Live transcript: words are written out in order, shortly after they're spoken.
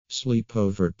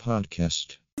Sleepover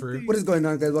Podcast. What is going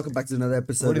on, guys? Welcome back to another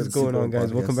episode. What is going on,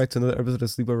 guys? Welcome back to another episode of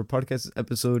Sleepover Podcast. It's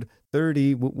episode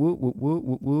 30. Woo, woo, woo,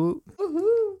 woo, woo,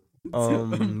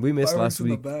 woo. We missed last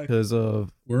week because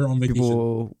of we're on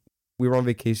vacation. We were on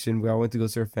vacation. We all went to go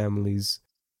see our families.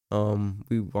 We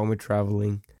all went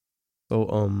traveling. So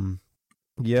I'm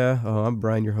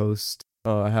Brian, your host.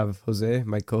 I have Jose,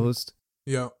 my co-host.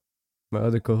 Yeah. My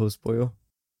other co-host, Boyo.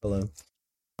 Hello.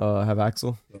 I have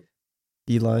Axel. Hello.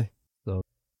 Eli. Hello.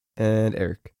 And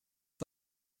Eric.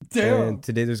 Damn. And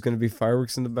today there's going to be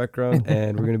fireworks in the background,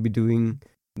 and we're going to be doing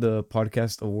the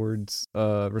podcast awards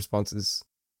responses.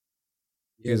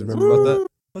 You guys remember about that?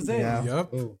 Jose. Yeah.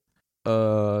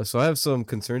 Yep. So I have some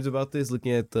concerns about this,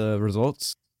 looking at the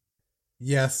results.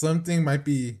 Yeah, something might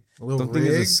be a little Something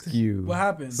rigged. is askew. What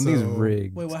happened? Something's So,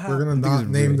 rigged. Wait, what We're happened? gonna Something not is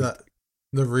name rigged.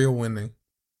 the real winning.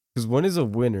 Because one is a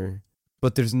winner,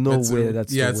 but there's no It's way a-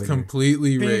 that's yeah, the it's winner.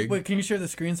 completely Can you, rigged. wait, can you share the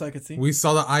screen so I can see? We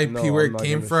saw the IP No, where I'm it not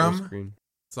came gonna share from. screen.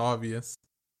 It's obvious.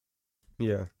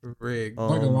 Yeah. Rigged. Um,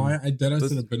 I'm not gonna lie, I dead let's-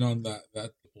 should have been on that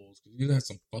polls because you guys had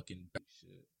some fucking bad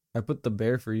shit. I put the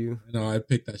bear for you. I know, I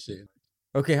picked that shit.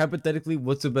 Okay, hypothetically,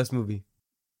 what's the best movie?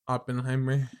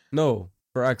 Oppenheimer. No,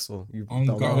 for Axel. You On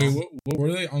dumbass. God, wait, what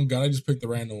were they? On God, I just picked the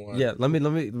random one. Yeah, let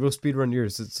me we'll speed run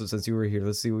yours since you were here.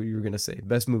 Let's see what you were gonna say.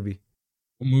 Best movie.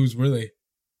 What moves were they?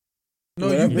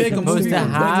 No, you pick a Supposed movie. to from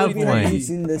have 2023. one.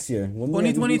 Seen this year. What movie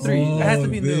have you 2023. seen? It has to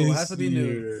be new. It this has to be new.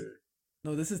 year.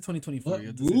 No, this is 2024. What You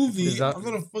have to say movie? Is that- I'm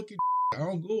not a fucking. I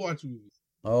don't go watch movies.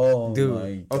 Oh Dude,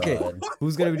 my God. okay.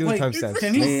 Who's gonna be doing Wait, timestamps?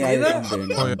 can you Me, say that? I'm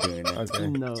doing it. I'm doing it. Okay.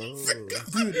 No.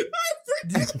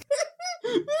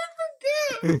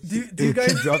 I Do you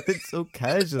guys? You dropped it so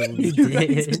casually. You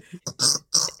did.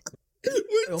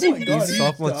 Oh my You God!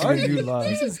 soft you launching a new died. live.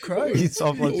 Jesus Christ! You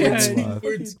soft launching Yeah. a new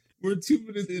live. We're 2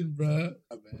 minutes in, bruh.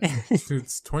 Dude,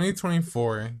 it's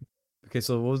 2024. Okay,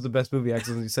 so what was the best movie?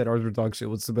 Axel, you said ours were dog shit.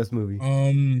 What's the best movie?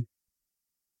 King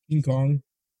Kong.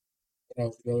 What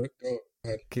else? Go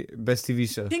ahead. Okay, best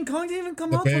TV show. King Kong didn't even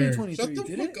come The out Bear. 2023, Shut the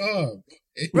did fuck it? up.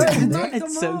 Bro, it did Bruh. not It's come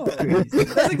so out. crazy.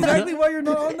 That's exactly why you're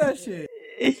not on that shit.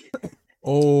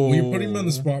 Oh. When you're putting me on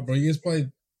the spot, bro, you guys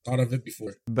probably thought of it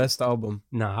before. Best album.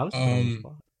 Nah, I was put on the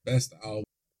spot. Best album.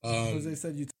 Jose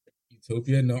said you.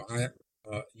 Utopia. No,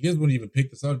 you guys wouldn't even pick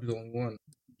this out. It'd be the only one.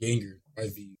 Ganger by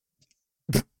V.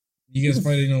 You guys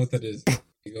probably didn't know what that is.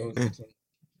 You go. Next one.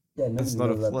 Yeah, That's nobody not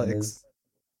a knows what that flex.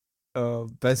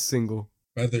 is. Best single.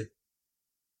 Feather.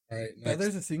 All right. Next.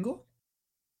 There's a single.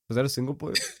 Was that a single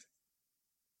boy?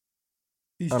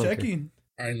 He's I don't care. checking.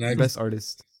 All right. Next. Best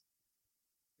artist.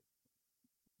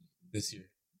 This year.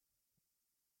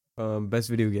 Best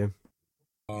video game.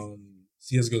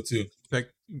 CS:GO 2.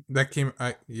 That came.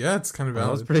 Yeah, it's kind of That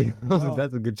was valid. pretty. Wow.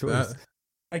 That's a good choice. That-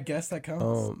 I guess that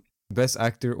counts. Best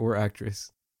actor or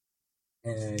actress.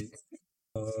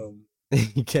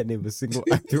 You can't name a single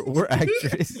actor or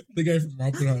actress. The guy from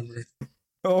Oppenheimer.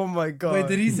 Oh my god. Wait,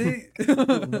 did he say?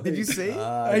 Did you say?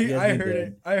 I Yes, I he heard did.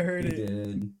 it. I heard He it.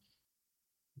 did.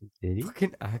 Did he?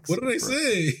 Fucking Axel. What did I bro.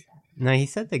 say? No, he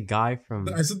said the guy from.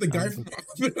 I said the guy from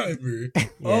Oppenheimer. Yeah,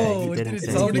 Oh, he it didn't didn't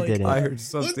say sound he like- didn't. I heard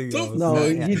something the else. No, No,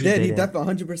 he yeah, did. he He didn't.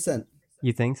 definitely 100%.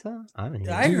 You think so? I don't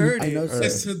know. I heard I know it. so. I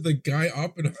said the guy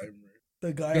Oppenheimer.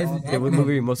 The guy. Yeah, on Okay, what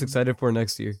movie are you most excited for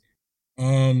next year?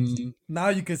 Now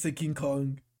you can say King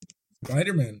Kong.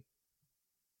 Spider-Man.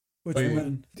 Which Wait.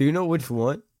 one? Do you know which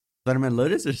one? Spider-Man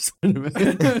Lotus or Spider-Man?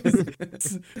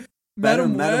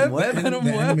 Madam Madam Web. Web? Madam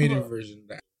The Web. animated version.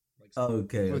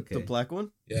 Okay, With the okay. black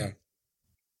one?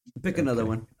 Pick another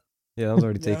one. Yeah, that was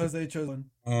already Yeah, taken. Jose chose one.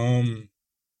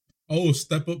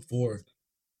 Step Up 4.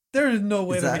 There is no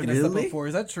way Is they're that making a step really? up 4.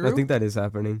 Is that true? I think that is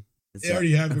happening. It's It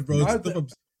already happened, bro. Why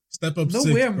Step up no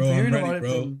 6, way I'm bro. hearing I'm about ready, it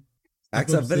bro. from.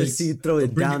 Axel, I better 6. see you throw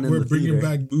it down in We're the bringing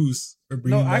theater. back Boost. We're No,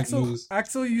 bringing back Axel. Boost.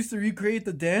 Axel used to recreate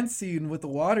the dance scene with the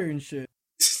water and shit.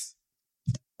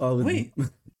 Oh, Wait.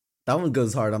 that one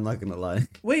goes hard. I'm not gonna lie.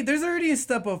 Wait, there's already a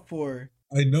step up 4.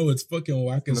 I know it's fucking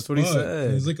whack as That's what he fuck.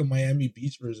 said. It's like a Miami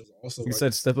Beach version. Also, You like,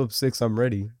 said step up 6, I'm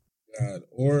ready. God.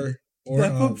 Or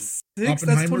Step up 6. That's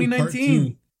Oppenheimer Part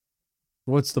 2019. 2.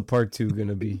 What's the part 2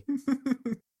 gonna be?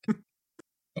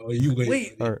 Oh, you wait.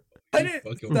 Wait. buddy. Or I You didn't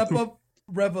fucking- step up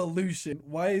Revolution.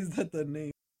 Why is that the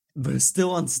name? But it's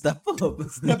still on Step Up.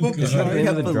 Step Up is that the Try name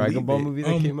of to the Dragon believe Ball it. movie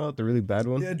that came out? The really bad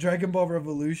one? Yeah, Dragon Ball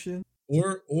Revolution.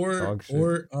 Or Dog shit.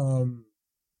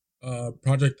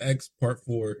 Project X Part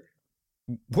 4.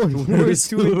 Where's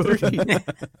 2 and 3?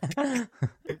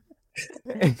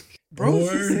 Bro, Or-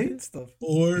 he's saying stuff.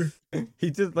 Or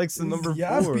He just likes the number 4.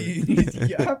 Yapping. He's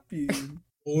yapping.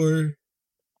 wait,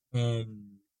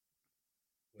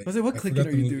 Jose, what I clicking forgot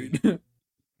are the you movie. doing?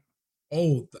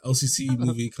 Oh, the LCC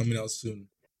movie coming out soon.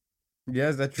 Yeah,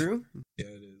 is that true? Yeah,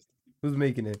 it is. Who's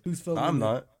making it? Who's filming? I'm it?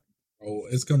 not. Oh,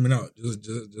 it's coming out. Just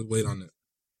wait on it.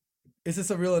 Is this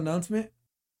a real announcement?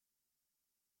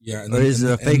 Yeah. And Or is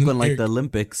it a fake one like Eric- the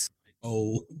Olympics?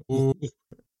 Oh. Ooh.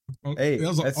 Hey, That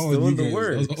was that's all still you in the guys.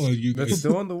 That was works. all you That's guys.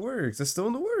 still in the works. That's still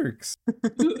in the works.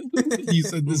 You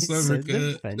said this So summer, cut.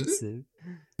 defensive.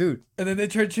 Dude, And then they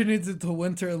tried turning it into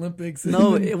Winter Olympics.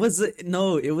 No, it was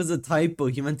a typo.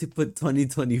 He meant to put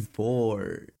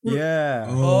 2024. yeah.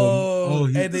 Oh,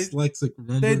 he's and they- dyslexic.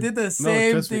 Remember? They did the No,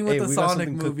 same trust me. thing Hey, with the we got Sonic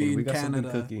something movie cooking. We in got something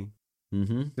Canada. cooking.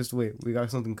 Mm-hmm. Just wait. We got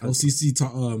something cooking.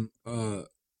 LCC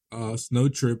snow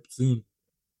trip soon,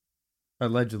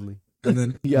 Allegedly. and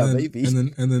then Yeah, and then, maybe.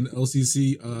 and then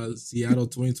LCC Seattle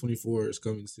 2024 is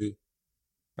coming soon.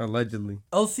 Allegedly.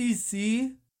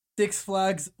 LCC, Six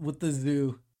Flags with the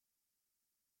zoo.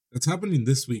 That's happening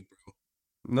this week, bro.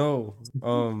 No.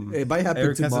 It might happen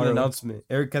Eric has an tomorrow. announcement.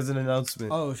 Eric has an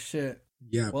announcement. Oh shit.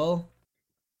 Yeah. Well,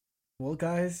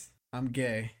 guys, I'm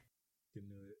gay.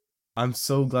 I'm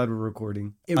so glad we're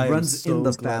recording. It I am runs so in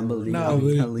the glad we're family. No. I'm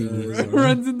It telling you. does.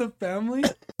 Runs in the family.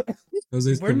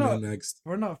 Jose's We're coming not- out next.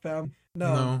 We're not fam.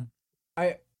 No.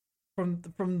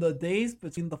 From the days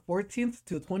between the 14th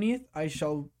to the 20th, I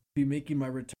shall be making my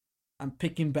return. I'm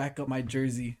picking back up my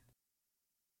jersey.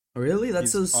 Really?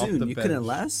 That's He's so off soon. the You couldn't bench.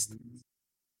 last?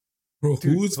 Bro,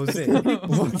 Dude, who's Jose. why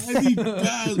be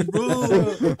fast, bro? Why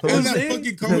is that Jose-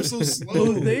 fucking car so slow?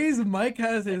 Those days, Mike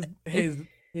has his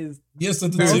Yes,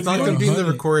 that's Dude, it's not gonna be in the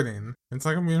recording. recording. It's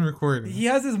not gonna be in the recording. he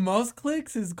has his mouse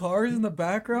clicks, his cars in the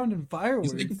background, and He's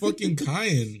fireworks. like fucking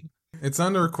Kyan. It's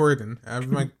on the recording. I have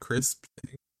my crisp.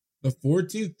 The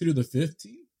 14th through the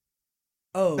 15th?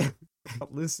 Oh,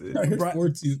 Listen. I heard Bri-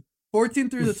 14th.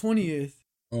 14th through the 20th.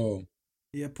 Oh.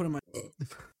 Yeah, put in my.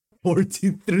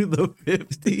 14 through the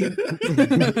 15.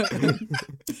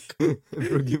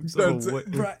 Bro, give yourself That's a it.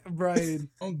 what? Brian,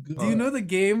 Oh, God. do you know the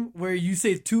game where you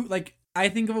say two, like, I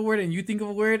think of a word and you think of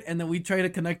a word, and then we try to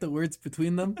connect the words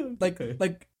between them? Like,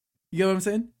 you know what I'm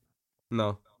saying?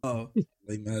 No. Oh.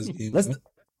 Lame ass game. Let's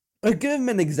give him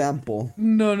an example.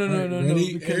 No, Alright,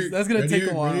 ready, because Eric? that's gonna Ready, take a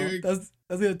Eric? while. Ready, Eric? That's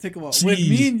gonna take a while. With Jeez.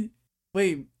 me and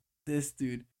wait, this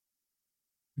dude.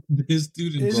 This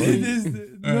dude in This- Jeez. this-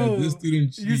 Alright, no, this dude in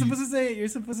you're Jeez.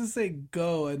 supposed to say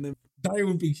go, and then Die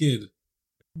Wimpy Kid.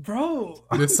 bro.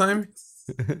 This time,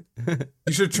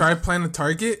 you should try playing a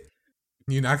target.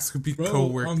 You and Axe could be Bro,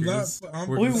 co-workers. I'm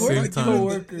Work We at the were same not time. giving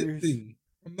co-workers. the thing.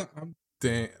 I'm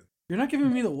Damn. You're not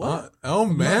giving me the what? Oh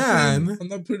not man. putting- I'm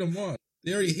not putting him on.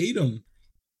 They already hate him.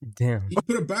 Damn. He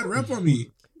put a bad rap on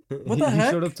me. What the He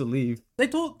heck? showed up to leave. They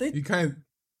told You kind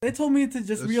they told me to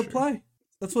just That's reapply.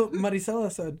 That's what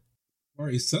Maricela said,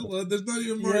 Maricela? There's not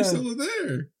even Yeah. Maricela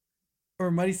there.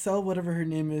 or Maricel, whatever her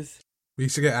name is. we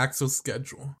should get Axel's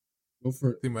schedule. Go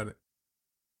for it. Think about it.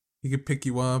 He could pick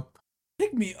you up.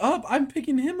 Pick me up. I'm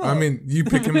picking him up. I mean, you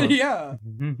pick him up. Yeah.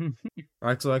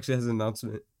 Axel actually has an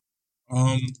announcement.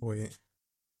 Wait.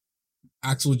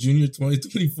 Axel Jr.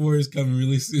 2024 is coming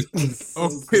really soon. So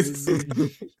Oh,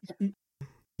 crazy.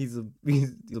 He's a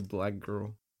black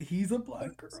girl. He's a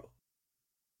black girl.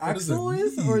 What does that Axel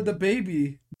is, mean? or the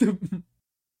baby?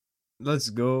 Let's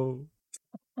go.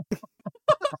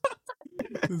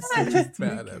 This is such a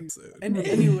bad episode. And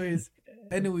anyways,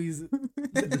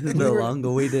 The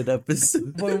long-awaited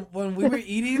episode. when we were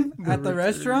eating at the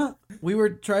restaurant, we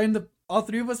were all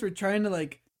three of us were trying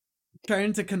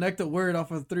to connect a word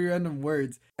off of three random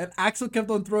words. And Axel kept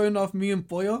on throwing off me and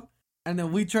Pollo, and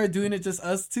then we tried doing it just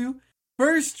us two.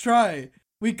 First try,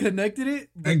 we connected it.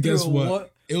 but And guess through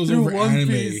what? It was through over One anime.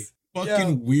 Piece. Fucking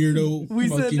Yeah. weirdo We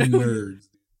said- fucking nerds.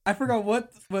 I forgot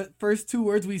what first two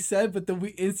words we said, but then we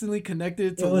instantly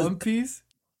connected it to It was- One Piece.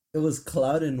 It was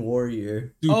Cloud and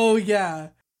Warrior. Dude, Oh yeah.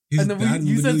 his and then dad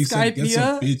you said literally said, "Get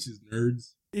some Skypea?" bitches,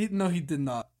 nerds." No, he did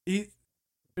not. He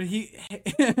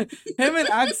him and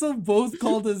Axel both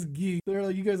called us geeks. They're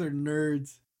like, you guys are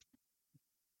nerds.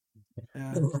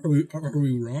 Yeah. Are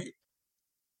we wrong?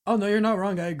 Oh no, you're not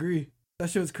wrong. I agree. That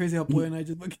shit was crazy how Boy and I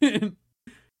just looked in.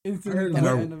 Instantly And thought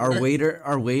And random-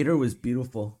 our waiter was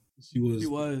beautiful. She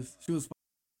was. She was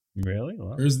Really?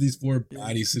 Wow. There's these four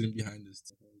baddies sitting behind us.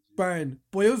 Brian.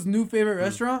 Boyo's new favorite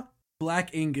restaurant,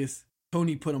 Black Angus.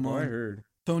 Tony put him Oh, I on. heard.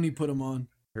 Tony put him on.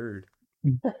 Heard.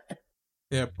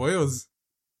 Yeah, boy was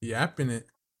yapping it.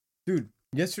 Dude,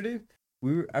 yesterday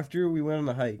after we went on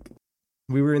the hike,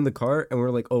 we were in the car and we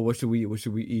are like, oh, what should we eat? What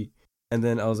should we eat? And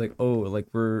then I was like, oh, like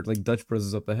we're like Dutch Bros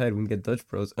is up ahead. We can get Dutch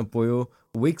Bros. And Boyo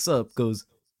wakes up, goes,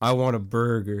 I want a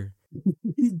burger. And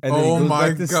then he Oh goes my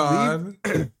back to god.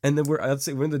 sleep. And then we're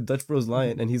in the Dutch Bros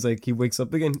line, and he's like, he wakes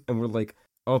up again, and we're like,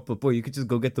 oh, but boy, you could just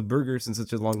go get the burger since it's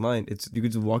such a long line. You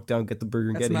could just walk down, get the burger,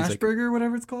 and That's get it. He's Smash like, Burger,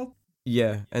 whatever it's called.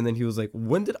 Yeah, and then he was like,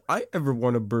 "When did I ever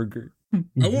want a burger?"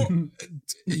 I won't.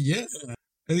 Yeah.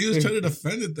 And he was trying to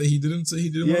defend it that he didn't say he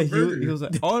didn't Yeah, want a burger. he was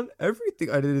like, on everything.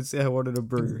 I didn't say I wanted a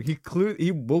burger.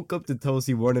 He woke up to tell us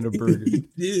he wanted a burger. He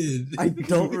did. I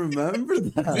don't remember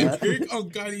that. Oh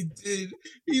God, he did.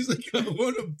 He's like, I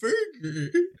want a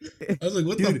burger. I was like,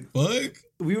 what Dude. the fuck?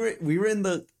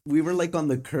 We were like on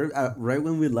the curb right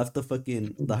when we left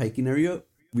the hiking area.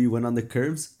 We went on the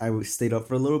curbs. I stayed up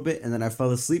for a little bit and then I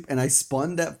fell asleep and I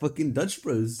spawned at fucking Dutch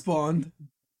Bros. Spawned.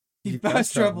 He He fast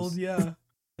fast traveled, travels. yeah.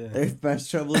 I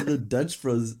fast traveled to Dutch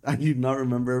Bros. I do not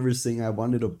remember ever saying I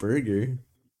wanted a burger.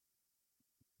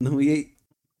 No, we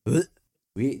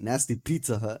ate nasty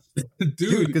Pizza Hut. Dude,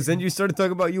 Dude, because then you started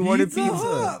talking about you wanted Pizza pizza.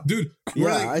 Hut. dude, we're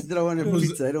Yeah, like, I said I wanted was-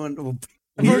 pizza. I don't want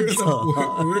we're, Pizza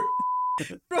Hut.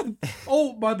 we're,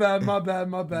 Oh, my bad. Bro.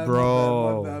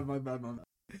 My bad.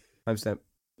 I'm Sam.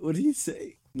 What did he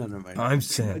say? No, never mind. I'm I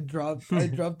Sam. dropped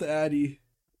the Addy.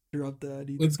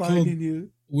 What's Finding called- you.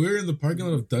 we're in the parking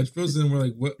lot of Dutch Bros and we're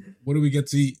like, what do we get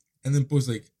to eat? And then boys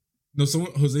like, no,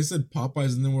 Jose said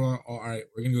Popeyes, and then we're like, all right,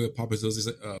 we're gonna go get Popeyes. Jose's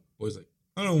like, boys like,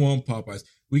 I don't want Popeyes.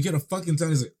 We get a fucking time.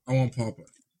 He's like, I want Popeyes.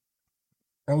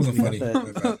 That wasn't We funny. got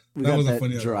My bad. We That got wasn't that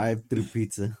funny at all. drive-through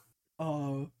pizza.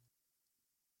 Oh.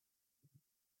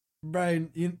 Brian,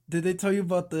 did they tell you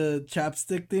about the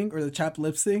chapstick thing or the chap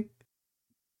lips thing?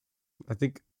 I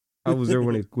think I was there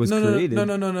when it was no, created.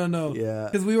 No. Yeah.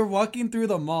 Because we were walking through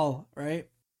the mall, right?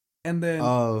 And then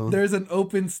Oh. there's an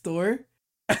open store,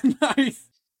 and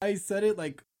I said it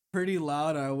like pretty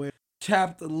loud. I went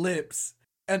chapped lips,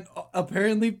 and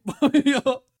apparently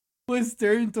was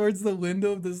staring towards the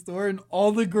window of the store, and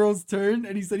all the girls turned,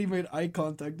 and he said he made eye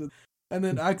contact with. And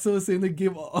then Axel was saying they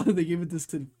gave it this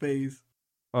to the face.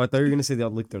 Oh, I thought you were gonna say they all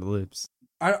licked their lips.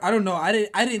 I don't know. I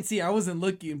didn't see. I wasn't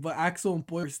looking, but Axel and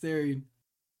Boy were staring.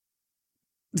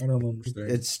 I don't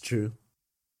understand. It's true.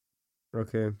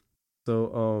 Okay,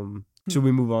 so should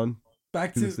we move on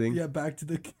Back To to the thing? back to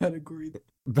the category.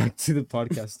 back to the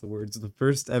podcast awards, the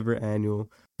first ever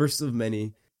annual, first of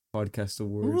many podcast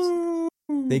awards.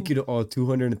 Thank you to all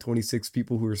 226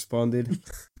 people who responded.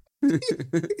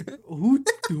 Who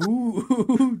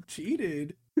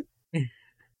cheated?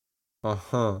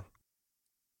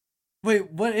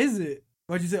 Wait, what is it?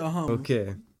 Why'd you say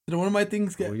Okay, Did one of my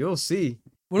things get? well, you'll see.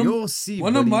 One of, You'll see.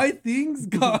 one of buddy. my things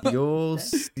got. You'll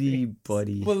see,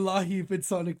 buddy. Wallahi, if it's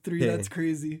Sonic 3, Okay. that's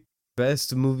crazy.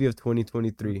 Best movie of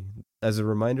 2023. As a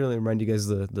reminder, let me remind you guys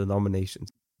the nominations: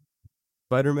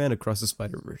 Spider-Man: Across the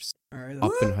Spider-Verse, All right. That's,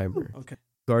 Oppenheimer, okay.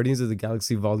 Guardians of the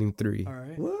Galaxy Volume 3, All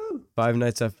right. Woo. Five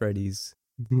Nights at Freddy's,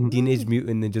 Teenage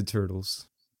Mutant Ninja Turtles.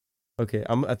 Okay,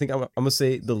 I think I'm gonna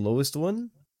say the lowest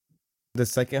one, the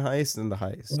second highest, and the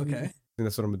highest. I Okay. think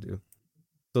that's what I'm gonna do.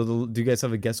 So, do you guys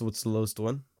have a guess what's the lowest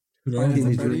one? Dude, I Five don't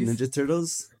Nights Teenage at Mutant Freddy's? Ninja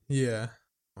Turtles. Yeah.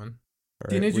 One. All right,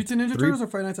 Teenage with Mutant Ninja three- Turtles or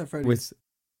Five Nights at Freddy's?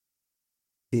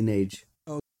 Teenage.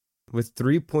 With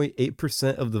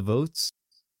 3.8% of the votes,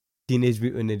 Teenage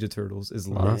Mutant Ninja Turtles is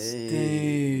last.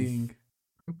 Dang.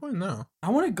 Good point. No. I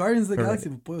wanted Guardians of the Correct. Galaxy,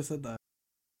 but Boyle said that.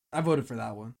 I voted for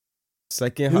that one.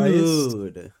 Second highest.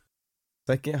 Dude.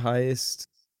 Second highest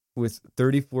with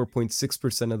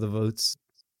 34.6% of the votes.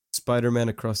 Spider-Man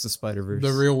Across the Spider-Verse.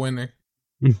 The real winner.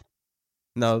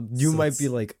 Now, you might be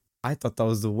Sucks. like, I thought that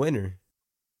was the winner.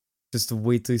 Just to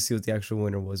wait till you see what the actual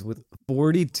winner was. With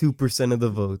 42% of the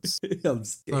votes, I'm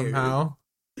scared. Somehow.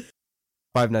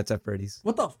 Five Nights at Freddy's.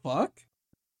 What the fuck?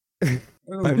 I Five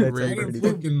don't Nights I at didn't Freddy's.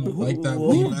 fucking like that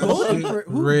Who theme ass voted shit. for-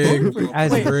 who Rigged. voted for-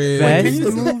 As Wait, Rigged. can best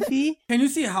you, see, movie? can you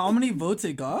see how many votes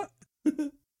it got?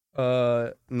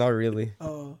 Not really.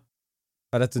 Oh.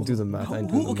 I'd have to do the math. I ain't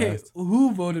doing the Okay, math.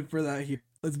 who voted for that here?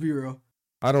 Let's be real.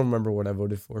 I don't remember what I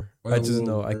voted for. I just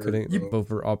know I couldn't You- vote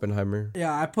for Oppenheimer.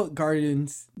 Yeah, I put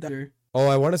Guardians there. Oh,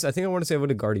 I think I want to say I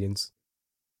voted Guardians.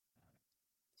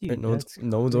 Dude, No that's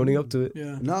one's owning up to it.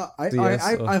 Yeah. No, I So yes,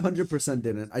 100%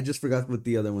 didn't. I just forgot what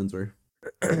the other ones were.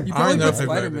 You I probably know put if I voted.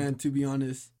 Spider-Man, to be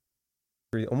honest.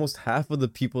 Almost half of the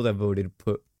people that voted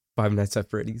put Five Nights at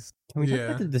Freddy's. Can we talk Yeah.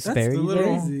 about the That's disparity little-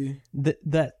 there? crazy.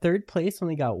 That third place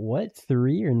only got what?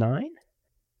 3 or 9?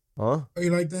 Huh? Oh,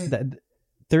 you like that? That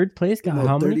third place got No,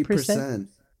 how many percent?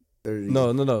 30.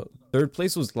 No. Third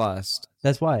place was last.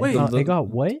 That's why. Wait, They got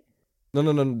what? No.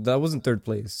 That wasn't third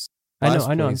place. I Last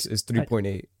know. place is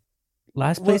 3.8.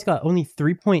 Last place got only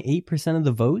 3.8% of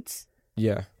the votes?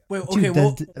 Yeah. Wait, Dude, okay,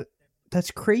 well, that's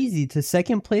crazy. To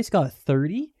second place got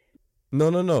 30?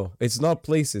 No. It's not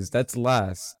places. That's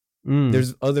last. Mm.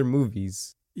 There's other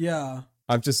movies. yeah.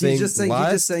 I'm just saying. He's just saying,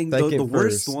 last, the second,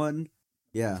 worst first. one.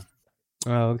 Yeah.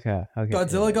 Oh, okay. Okay.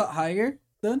 Godzilla got higher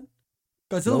then?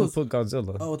 Godzilla No one was... put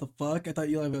Godzilla. Oh, what the fuck? I thought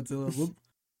you liked Godzilla. Whoop.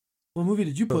 What movie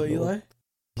did you put, Eli?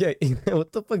 Yeah,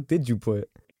 what the fuck did you put?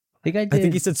 think I I did.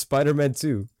 think he said Spider-Man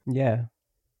 2. Yeah.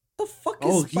 The fuck is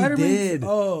Oh, he Spider-Man? did.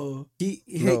 Oh,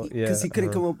 No, because he couldn't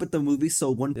yeah, come up with the movie,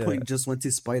 so one Yeah. point just went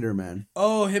to Spider-Man.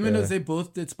 oh, him and Yeah. Jose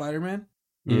both did Spider-Man.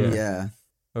 Yeah. Yeah.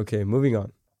 Okay, moving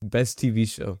on. Best TV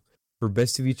show. For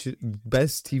best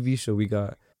TV show, we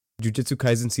got Jujutsu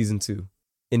Kaisen season 2,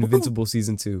 Invincible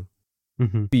season 2,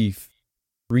 Mm-hmm. Beef,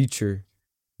 Reacher,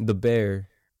 The Bear,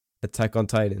 Attack on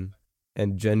Titan,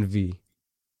 and Gen V.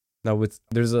 Now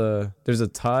there's a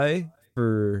tie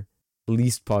for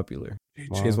least popular. You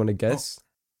guys want to guess?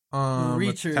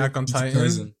 Reacher. Attack on Jujutsu Titan.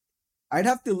 Kaisen. I'd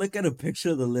have to look at a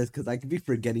picture of the list because I could be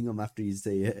forgetting them after you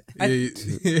say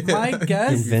it. My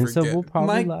guess- Invincible probably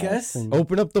My last, guess- and-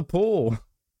 Open up the poll.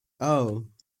 Oh,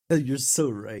 you're so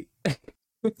right.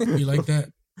 You like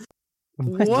that?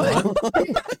 What?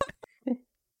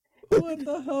 What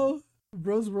the hell?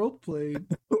 Bro's role playing.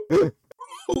 Wait,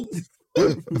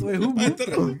 who I moved thought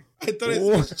them? I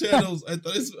switched channels. I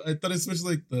thought I switched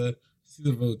like see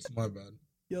the votes. My bad.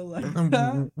 Yo, like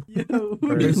that? Yo, who,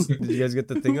 Alright, did you guys get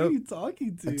the thing who up? are you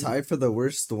talking to? A tie for the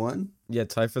worst one? Yeah,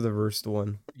 tie for the worst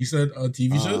one. You said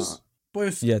TV shows? Boy,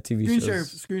 Yeah, TV screen shows. share,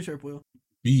 screen share, Will.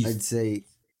 Beef. I'd say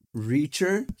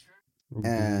Reacher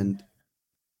and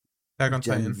Attack on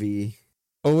Gen Titan. V.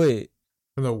 Oh wait,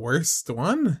 For the worst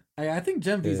one? I think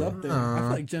Gen V's Yeah. up there. I feel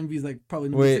like Gen V's like probably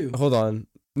number wait, two. hold on.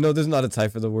 No, there's not a tie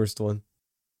for the worst one.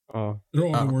 Oh. They're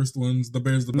all Uh, the worst ones. The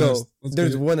Bear's the No, best. Let's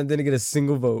there's get it. one that didn't get a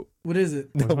single vote. What is it?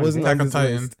 That wasn't Attack on on this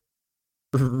Titan. list.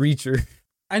 Reacher.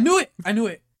 I knew it. I knew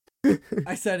it.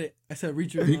 I said it. I said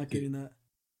Reacher's not getting that.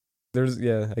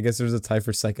 I guess there's a tie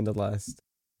for second to last.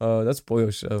 That's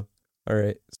Boyo's show. All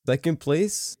right, second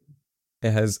place.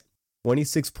 It has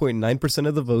 26.9%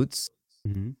 of the votes.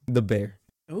 Mhm. The Bear.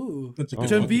 Ooh. Such a Oh. good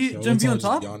Gen fucking V- show. Gen Let's V all on just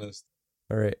top? be honest.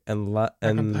 All right, and Attack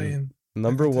on and Titan.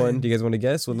 number Attack on one. Titan. Do you guys want to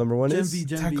guess what number one Gen is? V,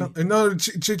 Gen Attack V. on, no,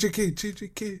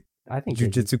 JJK. I think they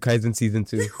did. Jujutsu Kaisen season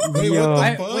 2. Wait, Yo. what the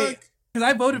I- fuck? wait. Because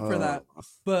I voted for Oh. that.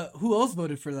 But who else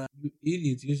voted for that? You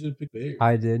idiots. You should have picked Bear.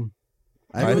 I did.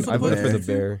 I voted for voted for the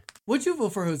Bear. Bear. What'd you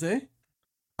vote for, Jose?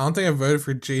 I don't think I voted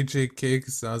for JJK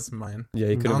because that was mine. Yeah,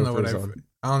 he I could don't have know voted what for I. his own.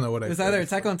 I don't know what I. It was either voted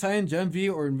Attack for. on Titan, Gen V,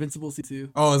 or Invincible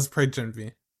C2. Oh, it's probably Gen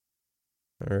V.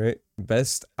 All right,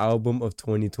 best album of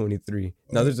 2023.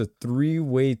 Now there's a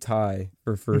 3-way tie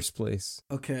for first place.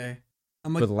 Okay.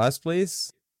 I'm For like, the last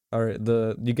place, all right,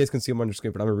 you guys can see them on your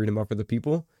screen, but I'm gonna read them out for the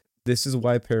people. This Is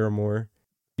Why Paramore,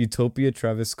 Utopia,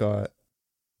 Travis Scott,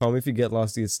 Call Me If You Get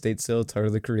Lost, The Estate Sale, Tyler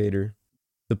the Creator,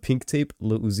 The Pink Tape,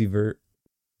 Lil Uzi Vert,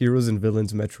 Heroes and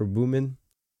Villains, Metro Boomin,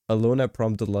 Alone at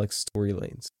Prom Deluxe, Tory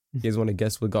Lanez. You guys want to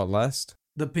guess what got last?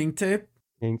 the pink tape.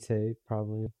 Pink tape,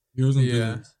 probably. Heroes and Yeah.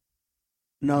 Villains.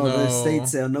 No, the No. estate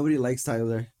sale. Nobody likes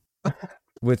Tyler.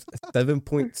 With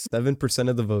 7.7%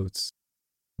 of the votes.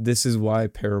 This Is Why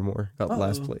Paramore got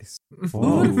last Uh-oh. place. Who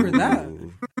voted for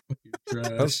that? Trash.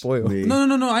 That's Boyo. Me.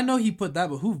 No. I know he put that,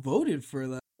 but who voted for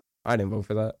that? I didn't vote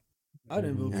for that. I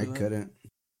didn't vote for I that. couldn't.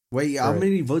 Wait, how Alright.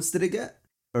 many votes did it get?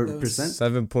 Or That was percent?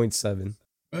 7.7.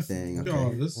 Dang, okay.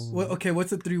 Oh, this. Okay,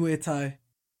 what's a three-way tie?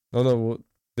 No,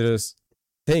 there's.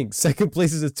 Dang, second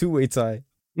place is a 2-way tie.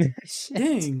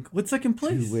 Dang, what's second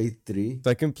place? 2 way 3.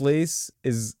 Second place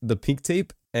is the Pink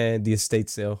Tape and the Estate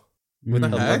Sale with the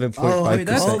heck? 11.5% Oh, Wait,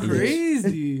 that's Oh, each.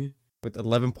 crazy. With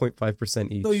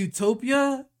 11.5% each. So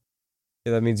Utopia,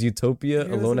 Yeah, that means Utopia,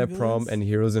 Heroes Alone and at Prom, Villains? and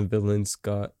Heroes and Villains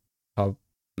got top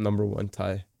number 1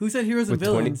 tie who said Heroes and with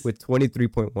 20 Villains? with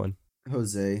 23.1.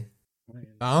 Jose.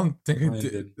 I don't think I it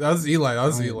did. did. That was Eli. That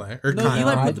was I- Eli. Or No, Kyle.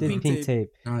 Eli I put the did pink pink tape. tape.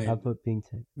 I I put pink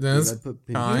tape. Then it's I put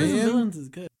pink. Kyle. Heroes and Ian? Villains is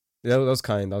good. That was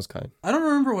kind. That was kind. I don't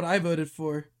remember what I voted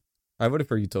for. I voted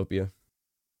for Utopia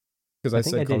because I I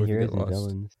think I said Call did Me If You Heroes Get and Lost.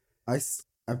 Villains.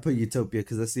 I put Utopia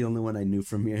because that's the only one I knew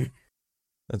from here.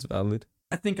 That's valid.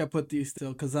 I think I put these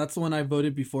still because that's the one I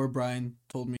voted before Brian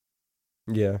told me.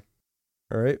 Yeah.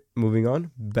 All right, moving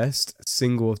on. Best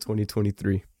single of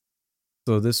 2023.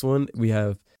 So this one we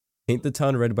have Paint the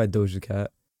Town Red by Doja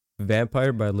Cat,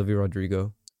 Vampire by Olivia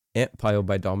Rodrigo, Ant Pile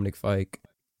by Dominic Fike,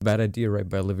 Bad Idea Right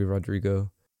by Olivia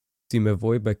Rodrigo, Si Me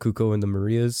Voy by Cuco and the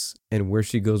Marias, and Where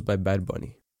She Goes by Bad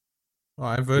Bunny. Oh,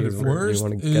 I voted You for. Worst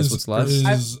wanna guess is, what's last?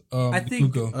 is I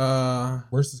think-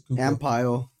 Kuko. Worst is Kuko. Empire.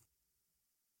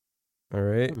 All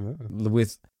right,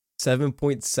 with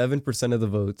 7.7% of the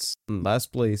votes. In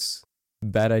last place,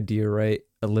 Bad Idea Right,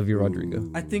 Olivia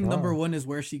Rodrigo. I think Wow. number one is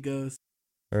Where She Goes.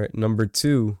 All right, number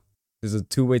 2. There's a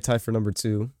 2-way tie for number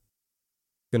 2.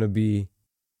 Gonna be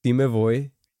Si Me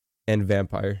Voy and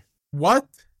Vampire. What?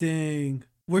 Dang.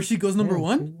 Where She Goes number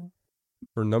one?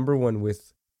 For number 1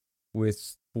 with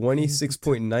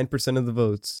 26.9% of the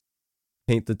votes,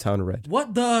 Paint the Town Red.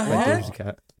 What the By heck? Doja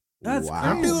Cat. That's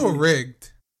That'd be a little crazy.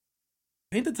 rigged.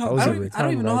 Paint the That town. was I a don't, weird I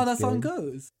don't even know how Red's that song good.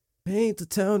 goes. Paint the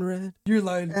Town Red. You're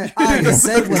lying. I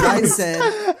said what I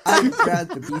said. I'd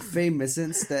rather be famous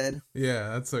instead. Yeah,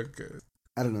 that's so good.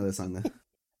 I don't know this song though.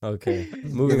 Okay,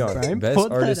 moving on. Brian, Best pull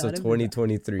that artist out of of your-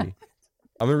 2023. I'm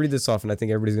gonna read this off, and I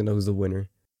think everybody's gonna know who's the winner.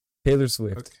 Taylor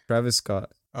Swift, Okay. Travis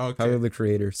Scott, Okay. Tyler the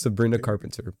Creator, Sabrina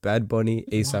Carpenter, Bad Bunny,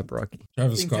 ASAP Rocky. I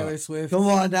Travis think Scott. Taylor Swift. Come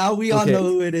on now, we all Okay. know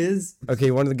who it is. Okay,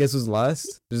 you wanted to guess who's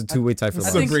last? There's a two-way tie for I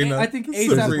last. think, Sabrina. I think ASAP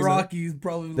Sabrina. Rocky is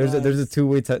probably There's a last.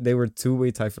 two-way tie. They were two-way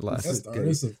tie for last. Best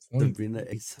artist of 20. Sabrina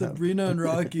ASAP. Sabrina and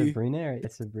Rocky. Sabrina, or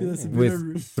it's Sabrina. Yeah, Sabrina.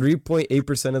 With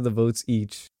 3.8% of the votes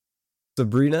each.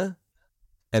 Sabrina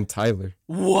and Tyler.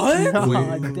 What? Oh,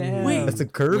 Wait. damn. Wait. That's a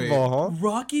curveball, huh?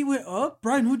 Rocky went up?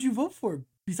 Brian, who'd you vote for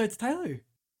besides Tyler?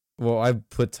 Well, I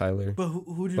put Tyler, But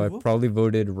who'd you but I vote probably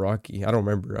voted Rocky. I don't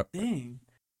remember. for? Dang.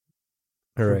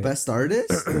 All For right. best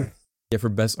artist? Yeah, for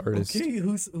best artist. Okay,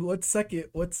 what's second?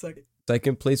 What's second?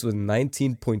 Second place with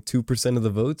 19.2% of the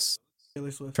votes.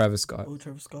 Taylor Swift. Travis Scott. Oh,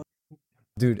 Travis Scott.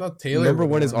 Dude, Not Taylor. number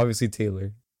one but, is obviously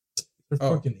Taylor. They're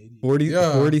Oh. fucking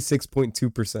idiots.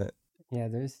 46.2%. Yeah,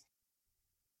 there's.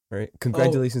 All right.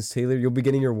 Congratulations, Taylor. You'll be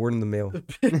getting your award in the mail. The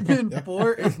Pikmin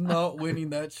 4 is not winning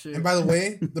that shit. And by the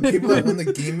way, the people that won the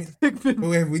game. Pikmin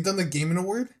Wait, have we done the gaming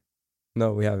award?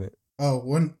 No, we haven't. Oh,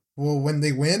 when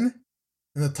they win,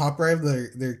 in the top right of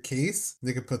their case,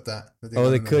 they could put that. Oh,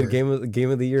 they could. Game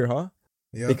of the year, huh?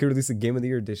 Yeah. They could release a Game of the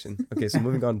Year edition. Okay, so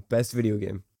moving on. Best video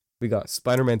game. We got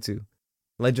Spider-Man 2,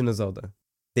 Legend of Zelda,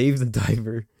 Dave the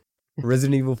Diver,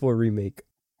 Resident Evil 4 Remake,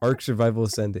 Ark Survival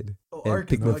Ascended, Oh, and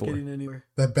Ark is Pikmin not 4. getting anywhere.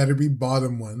 That better be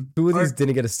bottom one. Two of these Ark-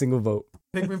 didn't get a single vote.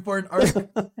 Pikmin 4 and Ark.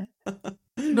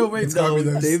 No, wait. It's gotta No, be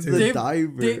those Dave two. the Dave-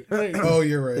 Diver. Wait. Oh,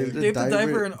 you're right. Dave the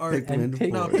Diver and Ark. And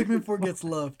Pikmin No, 4. Pikmin 4 gets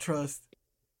love. Trust.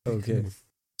 Okay.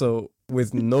 So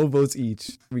with no votes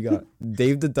each, we got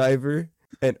Dave the Diver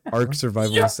and Ark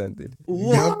Survival Ascended.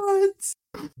 What?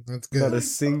 That's Not a good.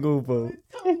 single vote.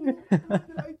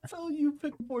 I tell you,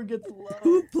 Pikmin 4 gets love.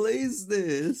 Who plays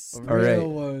this? All right.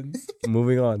 Real one.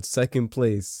 Moving on. Second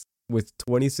place with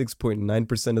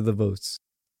 26.9% of the votes.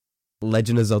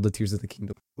 Legend of Zelda Tears of the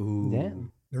Kingdom. Ooh.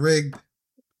 Damn. Rigged.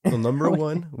 So number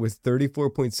one with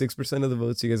 34.6% of the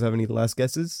votes. You guys have any last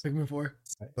guesses? Pikmin 4.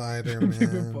 Spider-Man.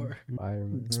 Pikmin 4.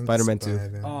 Spider-Man. Spider-Man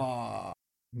 2. Aw.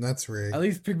 That's rigged. At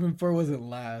least Pikmin 4 wasn't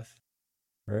last.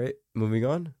 All right. Moving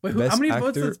on. Wait, Best how many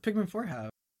votes actor, does Pikmin 4 have?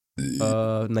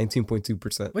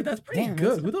 19.2%. Wait, that's pretty Damn, good.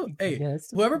 that's Who the, pretty- hey, yeah,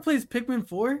 that's- whoever plays Pikmin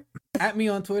 4, at me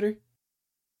on Twitter.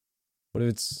 What if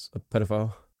it's a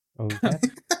pedophile? Okay.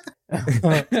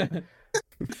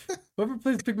 Whoever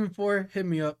plays Pikmin 4, hit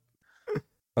me up.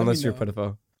 Unless you're a know.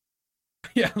 pedophile.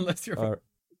 Yeah, unless you're. All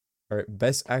right.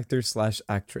 Best actor /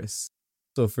 actress.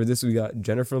 So for this, we got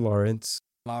Jennifer Lawrence.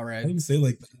 I didn't Lawrence. say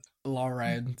like that.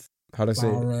 Lawrence. How'd I say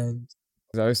it? Is Valorant.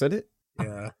 that how I said it?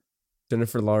 Yeah.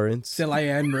 Jennifer Lawrence.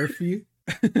 Cillian Murphy.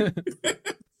 you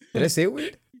Did I say it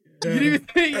weird? didn't even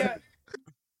say it yet.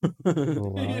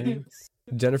 Lawrence.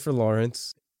 Jennifer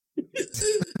Lawrence.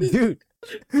 Dude.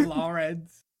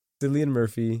 Lawrence. Cillian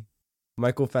Murphy.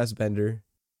 Michael Fassbender.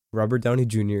 Robert Downey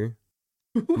Jr.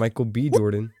 Michael B.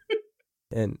 Jordan.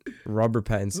 And Robert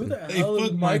Who Pattinson. the Hey, hell is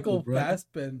fuck Michael Michael, bro.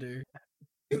 Fassbender?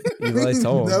 Eli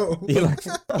told him. No. Eli.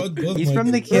 Fuck both He's my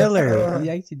from The dudes. Killer. He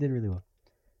actually did really well.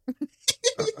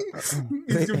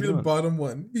 He's gonna be the bottom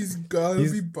one. He's gotta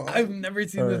He's- be bottom. I've never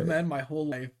seen this Alright. man my whole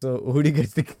life. So who do you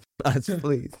guys think last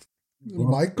place?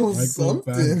 Michael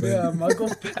something. Fassbender. Yeah, Michael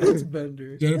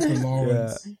Fassbender. Jennifer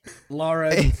Lawrence.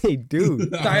 Lawrence. Hey,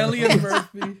 dude. Cillian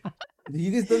Murphy.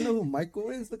 You guys don't know who Michael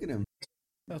is? Look at him.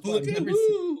 That's why Look I've at never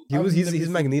seen. who. He's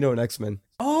Magneto in X-Men.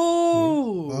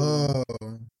 Oh! Oh.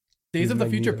 Days He's of the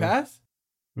Future Magneto. Past?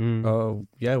 Oh,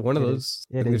 yeah, one of It those. is-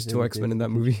 I it think there's is- two it X-Men is. in that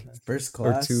movie. First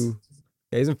Or class. two.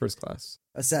 Yeah, he's in first class.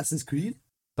 Assassin's Creed.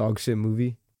 Dog shit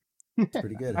movie.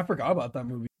 Pretty good. I forgot about that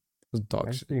movie. It was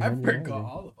dog shit. I forgot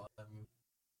all about that movie.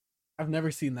 I've never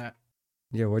seen that.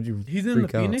 Yeah, why'd you He's in the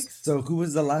freak out? Phoenix? So who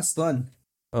was the last one?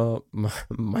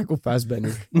 Michael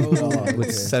Fassbender Oh, with okay.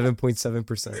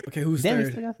 7.7%. okay, who's Damn, he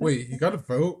third? still got that? Wait, you got a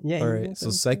vote? Yeah. All he right, got so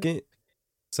that.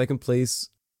 second place,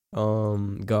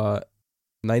 got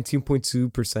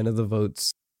 19.2% of the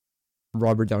votes.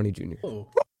 Robert Downey Jr. Oh.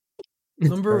 All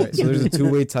Number right, so there's a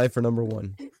two-way tie for number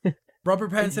one.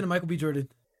 Robert Pattinson and Michael B. Jordan.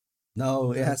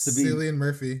 No, it has to be. Cillian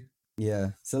Murphy.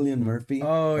 Yeah, Cillian Murphy.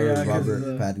 Oh, or yeah, 'cause Robert of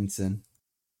the- Pattinson.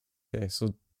 Okay,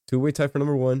 so two-way tie for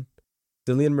number one.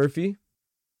 Cillian Murphy,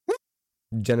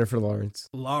 Jennifer Lawrence.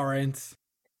 Lawrence.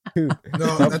 Dude,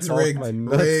 No, stop that's off rigged. my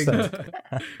nutsack.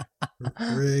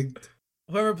 Rigged.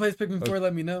 Whoever plays Pikmin 4,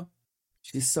 let me know.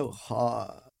 She's so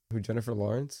hot. Who, Jennifer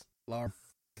Lawrence? Laura.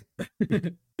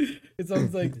 It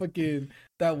sounds like fucking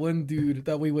that one dude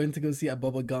that we went to go see at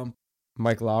Bubba Gump.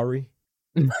 Mike Lowry?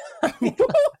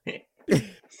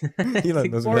 Eli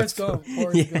knows who that's Forrest Gump. from.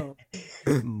 Forrest Yeah. Gump.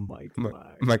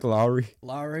 Mike Lowry.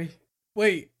 Lowry.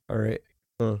 Wait, All right.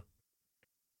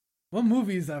 what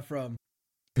movie is that from?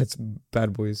 That's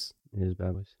Bad Boys. It is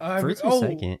bad boys. I- First or oh.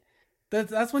 second?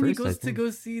 That's when he First, I goes to think. go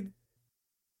see.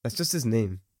 That's just his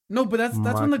name. No, but that's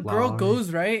when the Mark girl Lowry.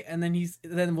 goes, right, and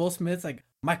then Will Smith's like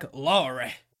Michael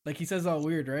Lowry, like he says all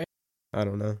weird, right? I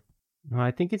don't know. No,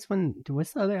 I think it's when.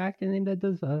 What's the other actor name that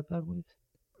does bad boys?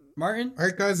 Martin. All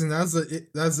right, guys, and that's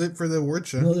it for the award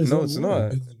show. there's No, one it's more.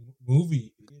 not. It's a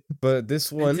movie. But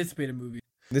this one Anticipated movie.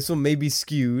 may be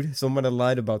skewed. Someone have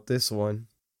lied about this one.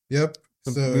 Yep.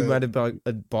 So We might have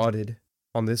botted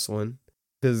on this one.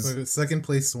 Because the second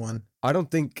place one. I don't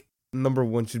think number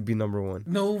one should be number one.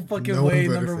 No fucking No one way.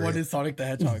 voted Number for one it. is Sonic the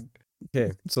Hedgehog.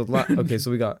 Okay, so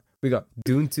so we got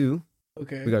Dune 2,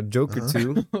 Okay. we got Joker Uh-huh.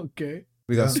 2, Okay.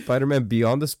 we got Yeah. Spider-Man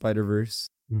Beyond the Spider-Verse,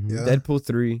 Mhm. Yeah. Deadpool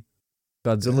 3,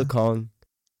 Godzilla Yeah. Kong,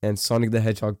 and Sonic the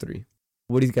Hedgehog 3.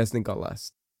 What do you guys think got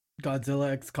last?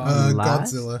 Godzilla X Kong.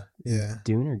 Last? Godzilla. Yeah.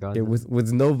 Dune or Godzilla? Okay,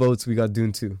 with no votes, we got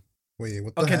Dune 2. Wait,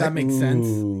 what the Okay, heck? that makes sense.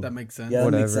 Ooh. That makes sense. Yeah,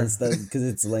 that makes Whatever. sense because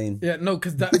it's lame. Yeah, no,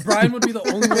 because Brian would be the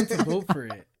only one to vote for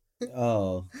it.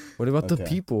 Oh, What about the Okay.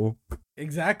 people?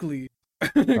 Exactly.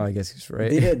 Oh, I guess he's right.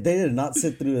 they did not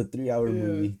sit through a 3-hour Yeah.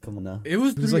 movie. Come on now, It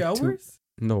was It was 3 like two- hours.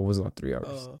 No, it was not 3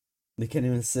 hours. they can't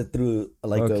even sit through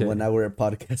like Okay. a 1 hour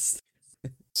podcast.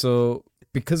 So,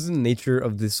 because of the nature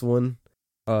of this one,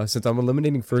 since I'm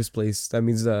eliminating first place, that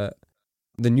means that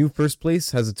the new first place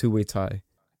has a two-way tie.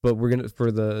 But we're gonna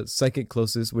for the second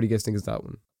closest. What do you guys think is that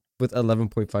one? With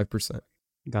 11.5%.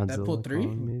 Godzilla. Deadpool 3?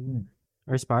 Kong, maybe?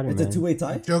 Or Spider-Man. It's a 2-way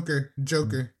tie. Joker.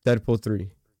 Deadpool 3.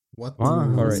 What? Wow. All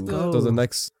Let's right.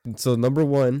 go. So number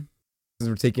one, since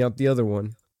we're taking out the other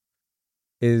one,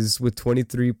 is with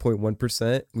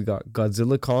 23.1%. We got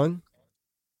Godzilla Kong,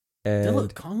 and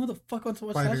Godzilla Kong, who the fuck wants to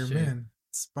watch that shit?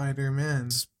 Spider-Man.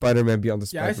 Spider-Man Beyond the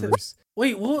Yeah, I said- Spider-Verse.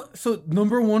 Wait, what? So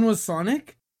number one was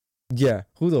Sonic? Yeah,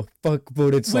 who the fuck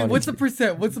voted Sonic? Wait, what's the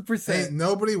percent? What's the Hey, percent?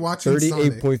 nobody watching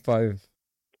Sonic. 38.5.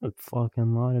 A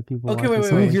fucking lot of people. Okay, watching wait,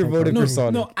 Sonic wait. Who here that voted got for voted.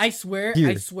 Sonic? No, I swear,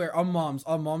 Here. on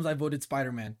moms, I voted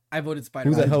Spider-Man. I voted Who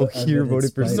Spider-Man. the hell I here voted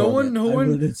voted for Spider-Man. No Sonic? one, no I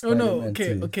one. voted No, no. Spider-Man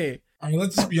Okay, too. okay. All right,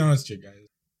 let's just be honest here, guys.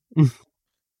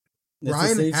 It's a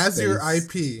Ryan safe has your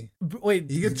space. IP. Wait,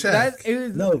 You can check. It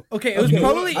was, No. Okay, it was Okay,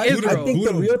 probably I Israel. think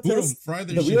the Who real them test. fry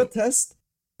their The real shit. test.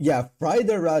 Yeah, fry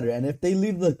their router, and if they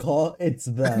leave the call, it's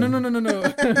them. No.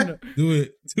 Do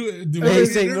it. Do Hey, it.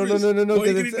 say no, Nervous? no, Why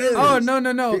you because getting it's- nervous? Oh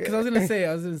no! Because I was gonna say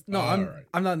Alright.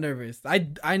 I'm not nervous.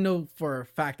 I know for a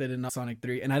fact I did not Sonic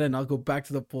 3, and I did not go back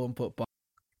to the pool and put.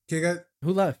 Okay, guys.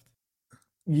 Who left?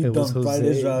 You It was don't fry Jose.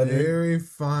 this router. Very You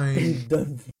fine.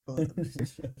 don't.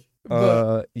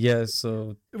 Yeah,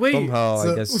 so Wait, somehow I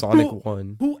so- guess Sonic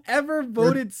won. whoever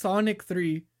voted Sonic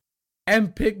 3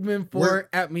 and Pikmin 4 We're-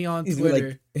 at me on He's Twitter.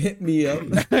 like, hit me up.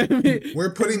 I mean,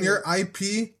 We're putting your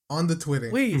IP on the Twitter.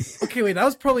 wait, that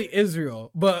was probably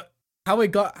Israel, but how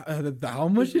it got? How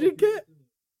much did it get?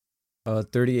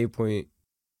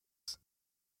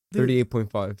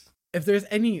 38.5. If there's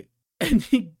any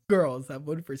girls that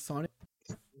voted for Sonic,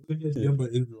 Yeah, but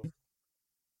Israel.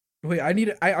 wait,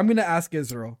 I'm gonna ask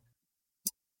Israel.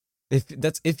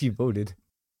 If you voted.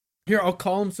 Here, I'll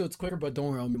call him so it's quicker, but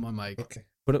don't worry, I'll mute my mic. Okay.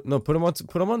 Put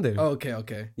him on there. Oh,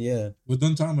 okay. Yeah, But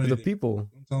don't tell him For the anything. people.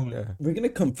 Don't tell him Yeah. anything. we're gonna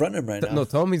confront him right now. No,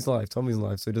 tell him he's live.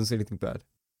 So he doesn't say anything bad.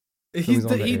 He's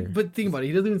on the air. but think about it,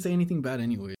 he doesn't even say anything bad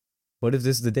anyway. What if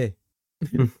this is the day?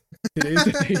 Today's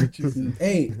the day, Jesus.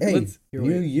 Hey, Let's- here,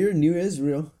 new wait. year, new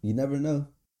Israel. You never know.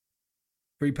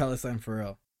 Free Palestine for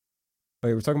real.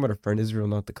 Wait, we're talking about our friend Israel,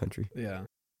 not the country. Yeah.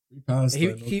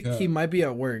 Palestine, He no cap. might be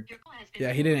at work.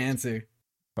 Yeah, he didn't answer.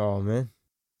 Oh man.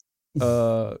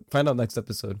 Find out next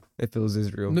episode if it was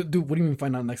Israel. No, dude, what do you mean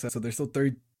find out next episode? There's still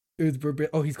 30.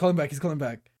 Oh, he's calling back.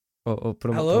 Oh, put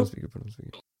him Hello? on speaker. Put him on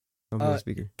speaker. I'm on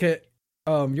speaker. Okay.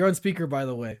 You're on speaker, by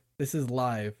the way. This is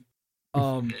live.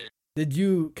 Can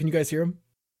you guys hear him?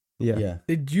 Yeah. Yeah.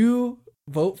 Did you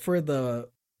vote for the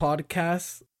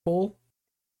podcast poll?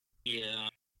 Yeah,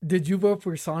 Did you vote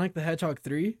for Sonic the Hedgehog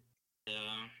 3? yeah,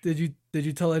 Did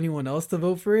you tell anyone else to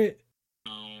vote for it?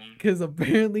 no. Because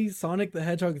apparently Sonic the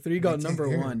Hedgehog 3 got can't number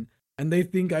hear. 1. And they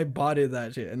think I botted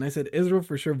that shit. And I said Israel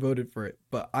for sure voted for it.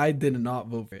 But I did not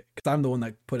vote for it. Because I'm the one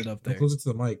that put it up Come there. closer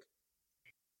to the mic.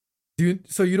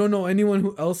 Dude, so you don't know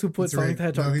anyone else who put That's Sonic right. the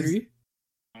Hedgehog No, he's- 3?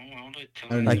 I don't know what to tell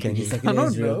I don't you. I even can't think he's hear. stuck in I don't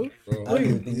Israel. know. Bro, I don't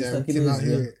even think he's Yeah, stuck we in cannot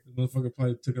Israel. hear it. the motherfucker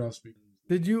probably took it off speaker.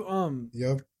 Did you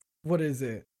Yep. what is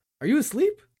it? Are you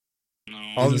asleep? No.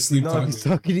 Obviously sleep not. talking. He's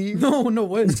talking to you. No,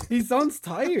 what? He sounds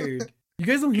tired. You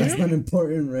guys don't hear That's not him?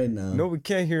 important right now. No, we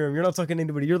can't hear him. You're not talking to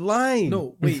anybody. You're lying.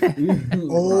 No, wait.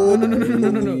 Oh.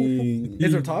 No.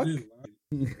 Is there talk?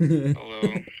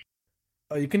 Hello.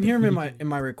 Oh, you can hear him in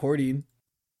my recording.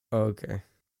 Oh, okay.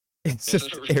 It's Is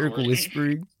just it Eric recording?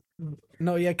 whispering.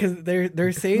 No, yeah, because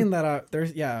they're saying that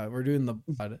we're doing the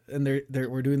pod and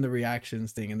we're doing the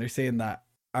reactions thing and they're saying that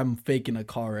I'm faking a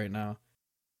call right now.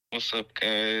 What's up,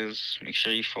 guys? Make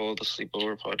sure you follow the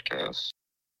Sleepover podcast.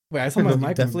 Wait, I saw my No, he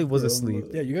mic. definitely was asleep.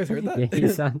 Yeah, you guys heard that? Yeah, he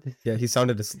sounded. Yeah, he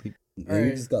sounded asleep. Maybe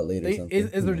he just got late or Hey, something.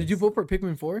 Is did you vote for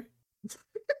Pikmin 4?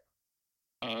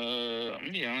 I'm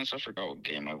gonna be honest, I forgot what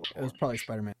game I was It was for. probably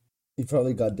Spider-Man. You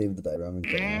probably got Dave the Diorama.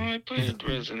 No, I played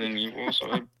Resident Evil, so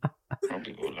I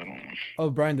probably would. I don't know. Oh,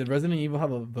 Brian, did Resident Evil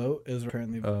have a vote? Is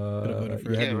currently voted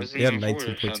for Yeah, it. Yeah, they had Resident Evil 4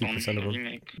 had 19.2% of the them.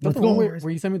 remake. That's the one where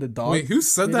you sent me the dog. Wait, who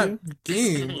said video? that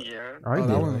game? Yeah. I Oh, did.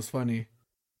 that one was funny.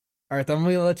 All right, then I'm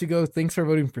gonna let you go. Thanks for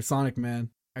voting for Sonic, man.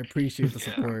 I appreciate the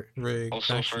Yeah. support. Rick,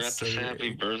 Also, that forgot to shit's say so happy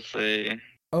weird. birthday.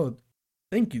 Oh,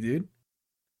 thank you, dude.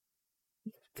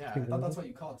 Yeah, I thought that's what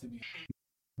you called to me.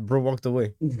 Bro walked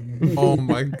away. Oh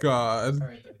my god. All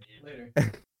right, then.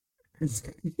 Later.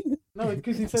 No, it's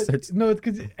because he said Starts- no. It's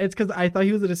because I thought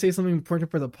he was gonna say something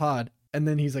important for the pod, and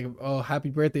then he's like, "Oh, happy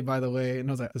birthday, by the way," and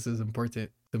I was like, "This is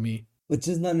important to me." Which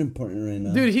is not important right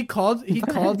now. Dude, he called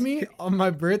me on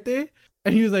my birthday,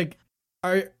 and he was like,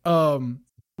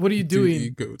 what are you doing?" Dude,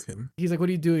 you goat him. He's like, "What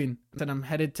are you doing?" I said, "I'm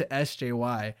headed to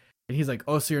SJY," and he's like,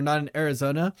 "Oh, so you're not in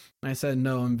Arizona?" And I said,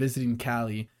 "No, I'm visiting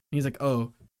Cali." And he's like,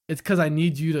 "Oh, it's because I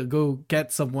need you to go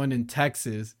get someone in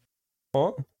Texas."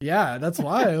 Huh? Yeah, that's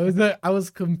why I was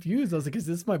confused. I was like, "Is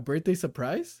this my birthday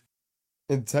surprise?"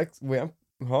 In Texas? Wait,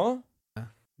 huh?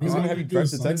 He's Why gonna would have you you do drive a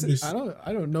to side Texas? mission?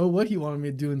 I don't know what he wanted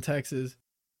me to do in Texas.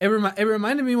 It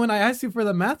reminded me when I asked you for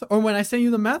the math, or when I sent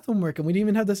you the math homework, and we didn't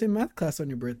even have the same math class on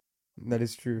your birthday. That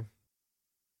is true.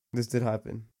 This did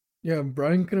happen. Yeah,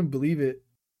 Brian couldn't believe it.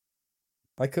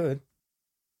 I could.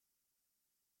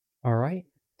 All right.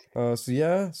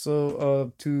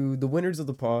 So to the winners of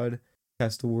the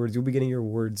podcast awards, you'll be getting your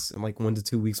awards in like 1 to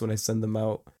 2 weeks when I send them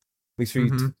out. Make sure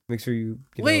you Mhm. make sure you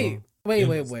Wait.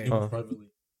 Yeah, Huh. privately.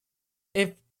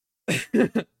 If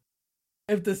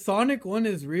if the Sonic one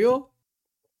is real,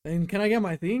 then can I get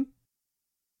my thing?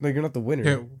 No, you're not the winner.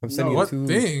 Yeah, I'm sending what it to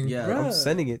thing? Yeah. Bruh. I'm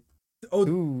sending it Oh,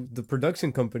 to the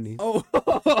production company. oh,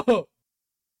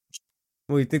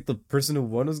 Well, you think the person who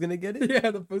won was gonna get it?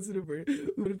 yeah, the positive word.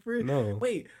 For it. No.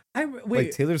 Wait, Like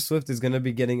wait. Taylor Swift is gonna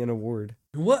be getting an award.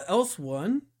 What else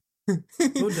won?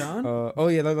 Go down. Oh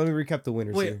yeah, let me recap the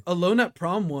winners Wait, here. Alone at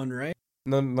Prom won, right?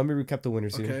 No, let me recap the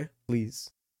winners here, Okay. please.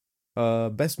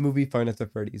 Best movie, Five Nights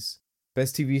at Freddy's.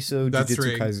 Best TV show, That's Jujutsu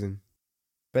rigged. Kaisen.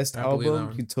 Best I believe that album,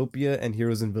 one. Utopia and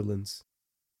Heroes and Villains.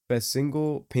 Best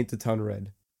single, Paint the Town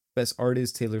Red. Best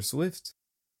artist, Taylor Swift.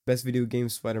 Best video game,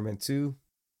 Spider-Man 2.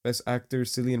 Best actor,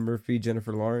 Cillian Murphy,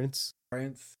 Jennifer Lawrence.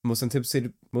 France. Most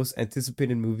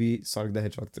anticipated movie, Sonic the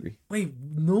Hedgehog 3. Wait,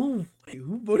 no. Wait,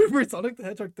 who voted for Sonic the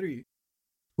Hedgehog 3?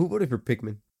 Who voted for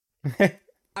Pikmin?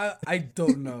 I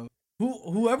don't know.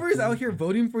 Whoever is out here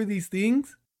voting for these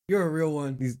things, you're a real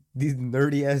one. These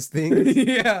nerdy ass things.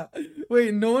 Yeah.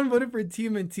 Wait, no one voted for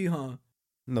TMNT, huh?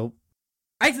 Nope.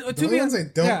 To The be ones honest,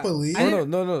 I don't yeah, believe. I Oh didn't-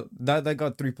 no. That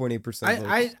got 3.8%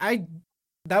 votes. I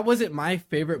that wasn't my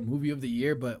favorite movie of the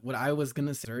year, but what I was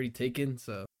gonna say is already taken,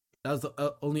 so that was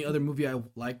the only other movie I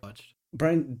watched.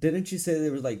 Brian, didn't you say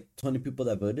there was like 20 people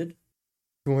that voted?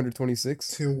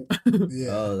 226. Two. Yeah.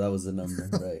 Oh, that was the number,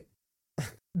 right?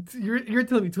 You're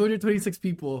telling me 226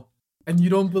 people, and you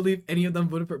don't believe any of them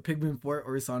voted for Pikmin 4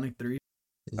 or Sonic 3?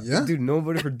 Yeah. Dude, no one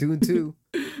voted for Dune 2.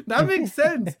 That makes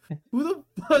sense. Who the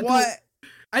fuck? What?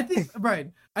 I think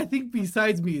Brian. I think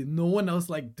besides me, no one else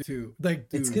liked 2. Like,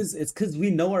 dude, It's cause we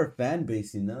know our fan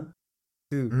base, you know.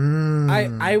 Dude.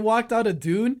 I walked out of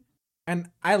Dune and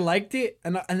I liked it,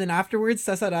 and then afterwards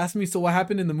Cesar asked me, so what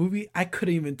happened in the movie? I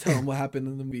couldn't even tell him what happened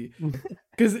in the movie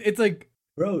because it's like,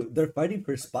 Bro, they're fighting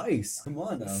for spice. Come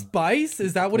on now. spice.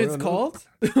 Is that what I it's don't know. called?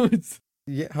 It's,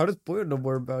 Yeah, how does Boyer know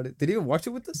more about it? Did he even watch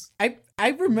it with us? I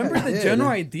remember Yeah, the yeah, general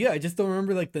they- idea. I just don't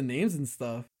remember like the names and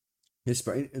stuff. They're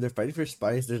fighting for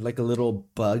spice. There's like a little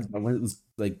bug that was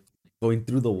like going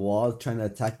through the wall trying to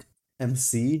attack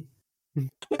MC.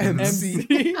 MC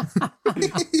Dude,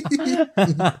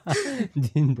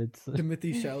 that's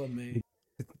Timothy Chalamet.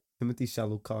 Timothy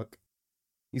Shallowcock.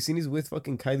 You seen he's with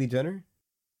fucking Kylie Jenner?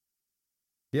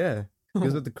 Yeah. He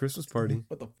was at the Christmas party.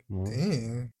 What the?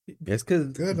 Dang. Yes, because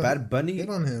Good Bad Bunny Good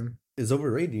on him. is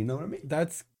overrated. You know what I mean?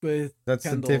 That's with That's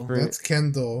Kendall. a different. That's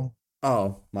Kendall.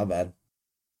 Oh, my bad.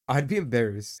 I'd be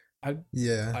embarrassed.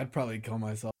 Yeah. I'd probably kill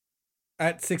myself.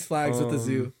 at Six Flags with the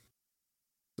zoo.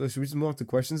 So should we just move on to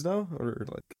questions now, or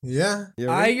like? Yeah. Yeah.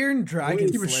 Right? Iron Dragon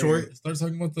Keep Slayer. it short. Start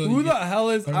talking about the. Who the hell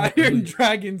is talking about Iron earlier.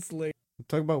 Dragon Slayer?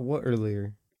 Talk about what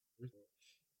earlier?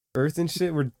 Earth and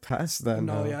shit. We're past that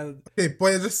No, now. yeah. Okay,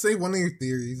 boy, just say one of your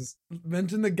theories.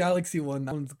 Mention the galaxy one.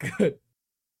 That one's good.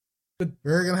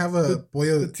 We're gonna have a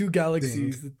Boyo The two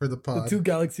galaxies. thing for the The pod. two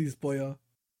galaxies, Boyo.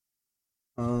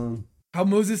 Um, How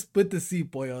Moses split the sea,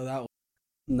 Boyo.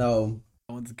 no.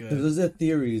 That one's good. Those are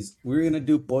theories. We're gonna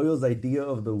do Boyle's idea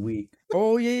of the week.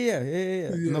 Oh yeah. Yeah.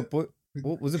 No,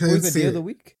 what was it? Couldn't Boys' see idea of it. the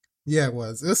week. Yeah, it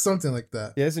was. It was something like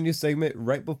that. Yeah, it's a new segment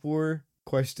right before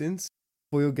questions.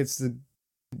 Boyle gets to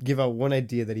give out one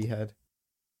idea that he had.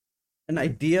 An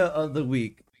idea of the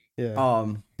week.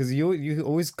 Yeah. Because you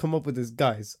always come up with this,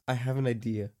 guys. I have an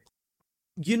idea.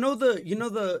 You know the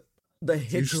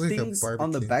hitch usually the things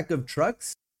on the barbecue. back of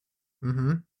trucks?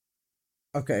 Mm-hmm.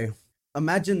 Okay.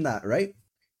 Imagine that, right?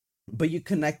 But you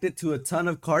connect it to a ton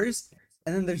of cars,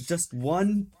 and then there's just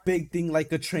one big thing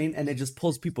like a train, and it just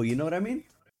pulls people. You know what I mean?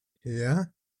 Yeah.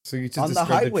 So you just On the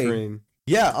described highway. train.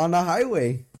 Yeah, on the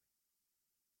highway.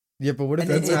 Yeah, but what if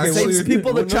And it okay, saves wait,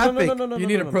 people the no, traffic. You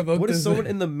need to provoke What if this someone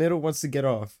in. in the middle wants to get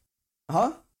off?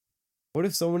 Huh? What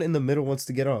if someone in the middle wants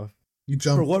to get off? You For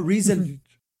jump. what reason?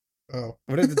 Oh.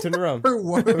 What if they turn around? For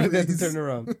what What if they have to reason? turn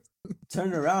around?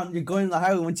 Turn around. You're going on the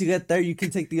highway. Once you get there, you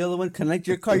can take the other one, connect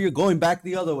your car. You're going back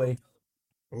the other way.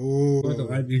 I'm not gonna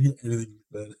lie, I Oh. didn't hear anything you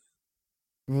said.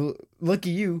 Well, lucky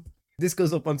you. This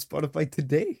goes up on Spotify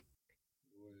today,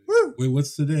 Woo! Wait,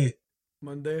 what's today?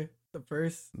 Monday, the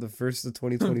first. the first of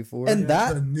 2024. And The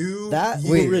that new that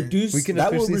year. will reduce. we can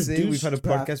that will officially say reduce we've had a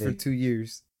podcast for traffic. 2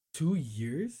 years. 2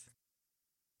 years?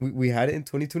 We had it in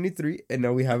 2023, and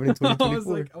now we have it in I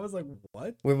 2024. was like,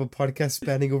 what? We have a podcast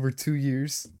spanning over 2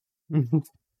 years.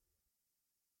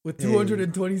 With Hey.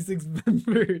 226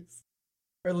 members.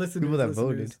 Or listeners. People that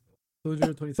listeners.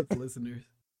 226 listeners.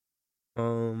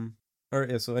 All right.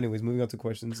 Yeah. So, anyways, moving on to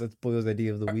questions. That's Boyle's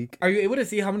idea of the week. Are you able to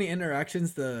see how many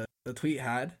interactions the tweet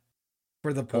had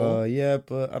for the poll? Yeah,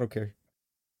 but I don't care.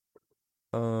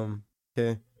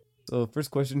 Okay. So,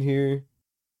 first question here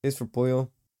is for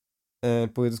Boyle,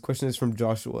 and Boyle, this question is from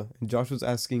Joshua, and Joshua's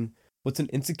asking, "What's an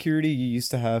insecurity you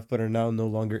used to have but are now no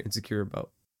longer insecure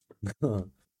about?"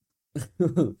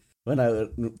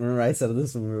 Remember I said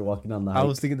this when we were walking on the I hike.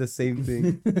 was thinking the same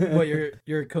thing. What,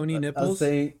 your coney I was nipples?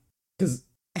 saying, because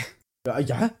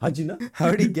yeah, how'd you know?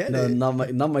 How did he get No, it? not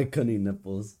my cunny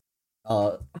nipples.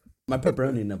 My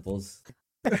pepperoni nipples.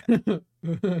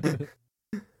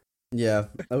 Yeah,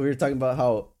 we were talking about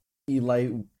how Eli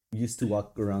used to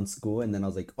walk around school, and then I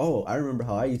was like, oh, I remember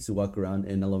how I used to walk around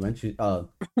in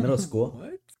middle school,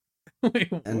 What? Wait,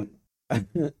 what? and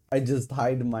I just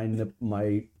hide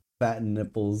my fat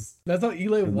nipples. That's how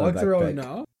Eli In the walks around backpack.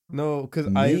 now? No, because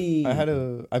Me.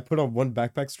 I put on one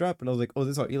backpack strap, and I was like, "Oh,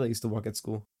 this is how Eli used to walk at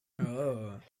school."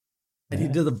 Oh. And he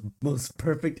did the most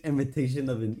perfect imitation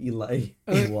of an Eli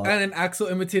walk. And then Axel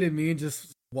imitated me and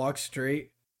just walked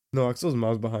straight. No, Axel's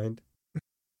miles behind.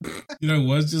 You know, I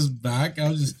was just back. I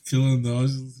was just chilling though. I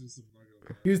was just listening to some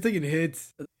fucking- He was taking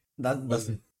hits. That's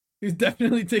He was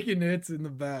definitely taking hits in the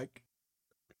back.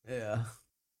 yeah.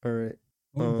 All right.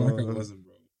 Oh, back I wasn't,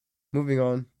 bro. Moving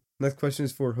on. Next question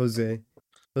is for Jose.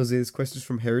 Jose, this question is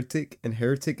from Heretic, and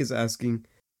Heretic is asking,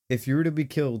 if you were to be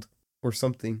killed or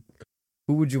something,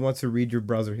 who would you want to read your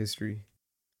browser history?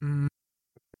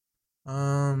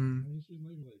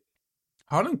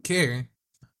 I don't care.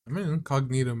 I'm in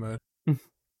incognito mode.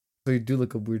 So you do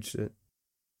look up weird shit.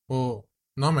 Well,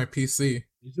 not on my PC,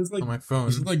 It's just like on my phone.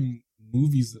 it's just like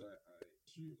movies that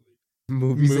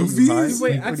Movies? that you Movies? hide?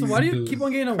 Wait, What Axel, do why do you you do? keep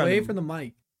on getting Kind away of- from the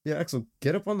mic? Yeah, Axel,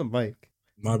 get up on the mic.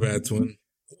 My bad, twin.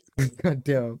 God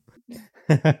damn.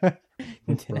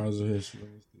 Browser history.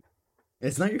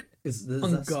 It's not your. Is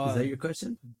God. that your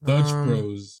question? Dutch Um,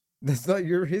 Bros. That's not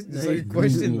your That's history your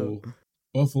question, though. Google.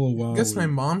 Buffalo I Wild. guess my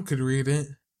Wings. mom could read it.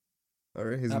 All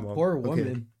right, his That mom. poor Okay,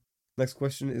 woman. next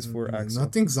question is for Axel.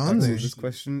 Nothing's on Axel, there. this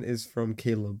question is from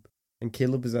Caleb. And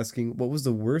Caleb is asking, what was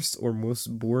the worst or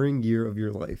most boring year of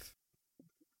your life?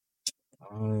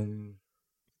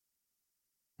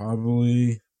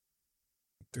 Probably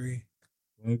 3.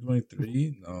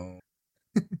 2023. No.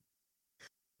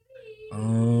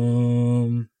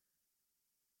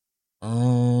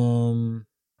 um.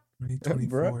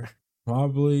 2024.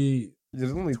 Probably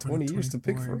There's only 20 years to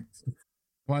pick from.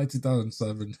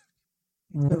 2007.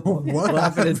 What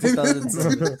happened in happened?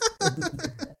 2007?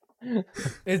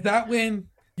 Is that when,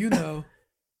 you know,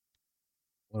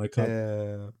 When I cut.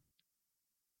 Yeah.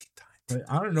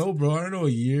 I don't know, bro. I don't know a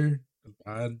year. It's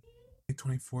bad.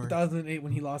 2024. 2008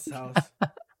 when he lost his house?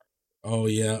 Oh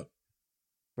yeah.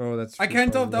 Oh, that's. I true,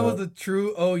 can't tell if that probably. was a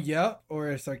true oh yeah or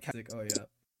a sarcastic oh yeah.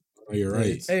 Oh, you're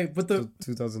right. Hey, but the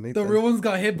 2008. the then. real ones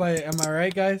got hit by it. Am I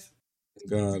right, guys?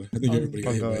 God, I think Oh, everybody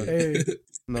got hit by God. it. Hey.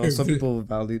 No, some people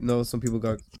value. No, some people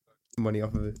got money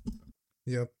off of it.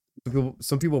 Yep.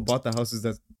 Some people bought the houses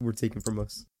that were taken from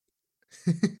us.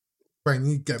 Brian,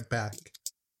 you need to get back.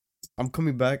 I'm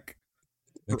coming back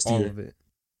for Next all year. of it.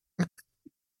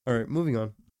 All right, moving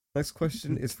on. Next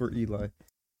question is for Eli.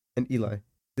 And Eli,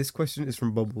 this question is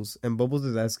from Bubbles. And Bubbles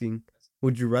is asking,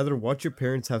 would you rather watch your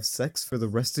parents have sex for the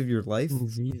rest of your life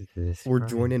Jesus. or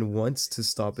Christ. join in once to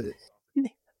stop it?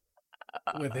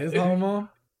 With his homo.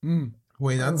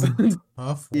 Wait, that's a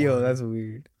tough one. Yo, that's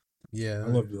weird. Yeah. I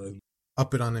love you. Like,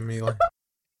 Up it on him, Eli.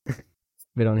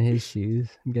 Bit on his shoes.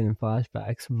 I'm getting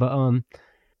flashbacks. But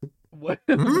What?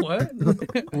 What?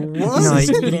 no,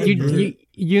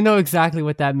 you know exactly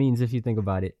what that means if you think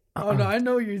about it. Oh no, I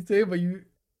know what you're saying, but you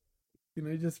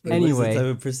just He looks Anyway. the type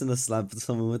of person to slap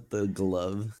someone with the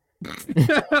glove.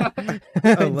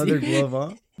 A leather glove,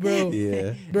 huh? bro,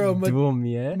 Yeah. bro. Duel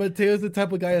me, eh? Mateo's the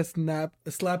type of guy to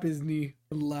slap his knee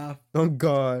and laugh. Oh,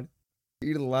 God.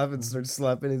 He'd laugh and start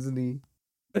slapping his knee.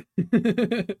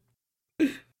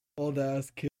 Old ass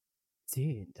kid.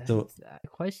 Dude, So- that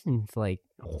question's like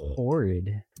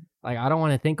horrid. Like I don't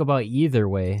want to think about either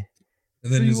way.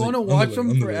 and then So you he's like, wanna on the watch way, them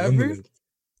on the way, on the forever? way.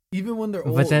 Even when they're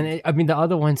old. But then, I mean, the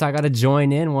other ones I gotta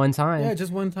join in one time. yeah,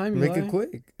 just one time. Make Eli. it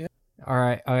quick. All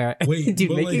right. Wait, Dude,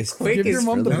 but, make like, it quick. give your as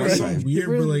mom the fuck. That's so bread. weird, Give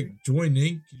her- but like join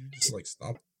in, can you just like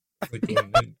stop like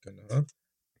joining in, kind of, huh?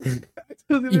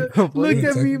 Yo, what Look are you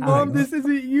at me, talking mom. about? This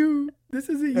isn't you. This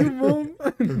isn't you, mom.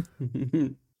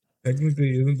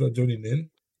 Technically, isn't that joining in?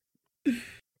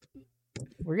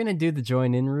 We're gonna do the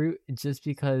join in route just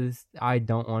because I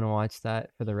don't want to watch that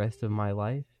for the rest of my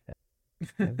life.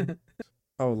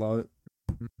 I'll allow it.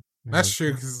 That's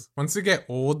true, because once you get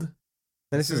old,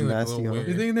 And this is Like a nasty, little huh? weird.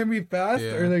 You think they're gonna be fast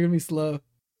Yeah. or they're gonna be slow?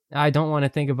 I don't want to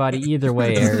think about it either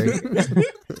way, Eric.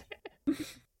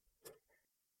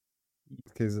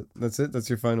 Okay, so that's it? That's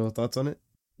your final thoughts on it?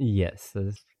 Yes.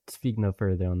 Speak no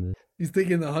further on this. He's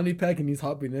taking the honey pack and he's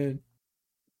hopping in.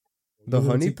 The You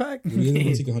honey take- pack? You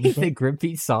didn't take a honey the pack?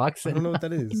 grippy socks. I don't know what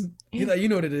that is. You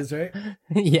know what it is, right?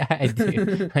 Yeah, I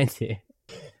do. I do.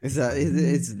 Is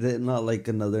that not like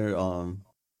another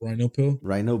Rhino pill?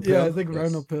 rhino pill? Yeah, it's like Yes.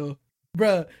 rhino pill,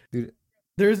 bruh. Dude.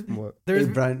 There's What? there's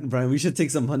Hey, Brian, we should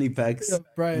take some honey packs. yeah,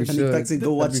 Brian. We Honey should. packs and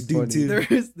go watch That'd be Dune funny.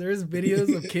 2. There's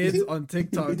videos of kids on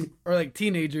TikTok or like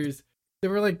teenagers. They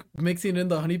were like mixing in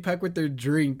the honey pack with their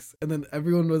drinks, and then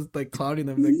everyone was like clowning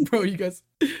them. Like, bro, you guys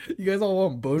all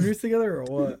want boners together or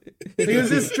what? Like, it was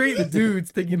just straight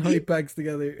dudes taking honey packs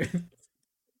together.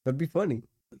 That'd be funny.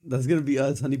 That's gonna be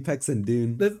us, honey packs and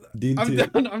Dune. That's, Dune I'm 2.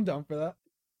 down. I'm down for that.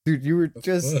 Dude, you were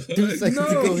just fuck? 2 seconds No,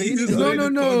 ago. He hating just on no, it.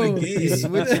 wanted no, to call no. the You game.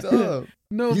 switched up.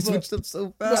 No, You but, switched up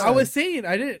so but fast. I was saying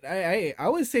I didn't. I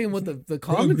was saying what the We all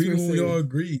comments agreed were when we all saying.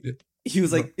 agreed. He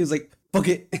was like, fuck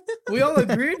it. We all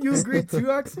agreed. You agreed too,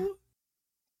 Axel.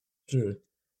 Sure.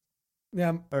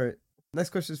 Yeah. All right. Next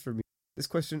question is for me. This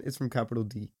question is from Capital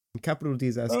D. And Capital D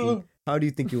is asking, Oh. how do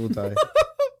you think you will die?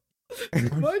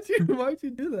 Why'd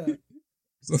you do that?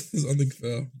 Something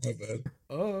fell. My bad.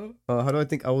 Oh, How do I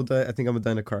think I will die? I think I'm gonna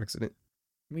die in a car accident.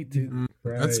 me too.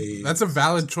 that's a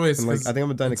valid choice. And like, I Because think I'm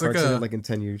gonna die in a it's car like accident a- like in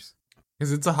 10 years.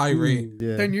 it's a high rate.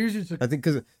 Yeah. 10 years, you should I think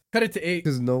because cut it to 8.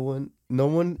 no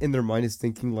one in their mind is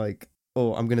thinking like,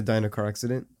 oh, I'm gonna die in a car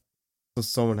accident. So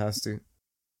someone has to.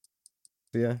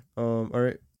 So yeah. All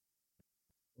right.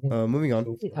 Moving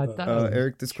on. I thought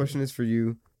Eric, this question is for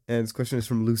you, and this question is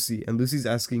from Lucy, and Lucy's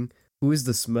asking, who is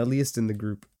the smelliest in the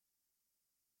group?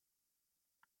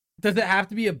 Does it have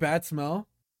to be a bad smell?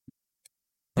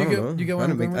 I You don't get- know. you get what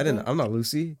I'm going with that? I'm not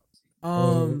Lucy.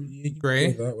 You can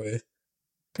Gray? go that way.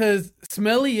 Because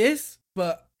smelly is,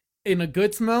 but in a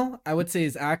good smell, I would say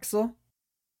is Axel.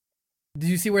 Do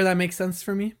you see where that makes sense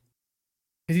for me?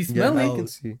 Because he's Yeah, smelly, I can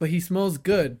see. but he smells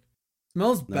good.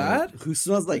 Smells No, bad? Who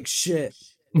smells like shit?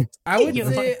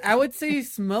 I would say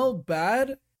smell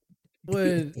bad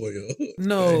would Boy,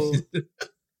 no.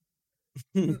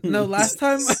 No, last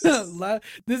time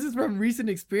this is from recent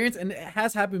experience and it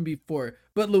has happened before.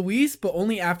 But Luis, but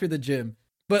only after the gym.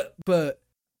 But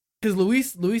because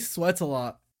Luis sweats a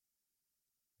lot.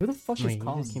 Who the fuck Wait, is you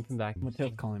calling just me? came from back.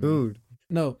 Mateo's calling me. Dude,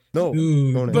 No. no.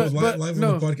 Dude, Go that next. was But- live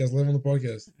no. on the podcast. Live on the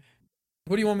podcast.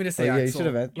 What do you want me to say, Oh, yeah, you Axel? should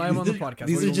have had- Live on the podcast.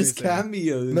 These What do are you want me just to say?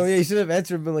 cameos. No, yeah, you should have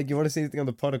answered, but like, you want to say anything on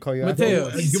the pod? I'll call you out. Mateo.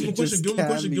 Hey, give him a These are question. just Give him a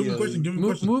question. Give him a question. Give him a Move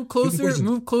question. move Give him a closer question.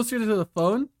 move closer to the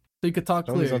phone so you could talk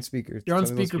Tell me he's clear. on speaker. You're on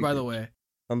Tell me he's speaker, by the way.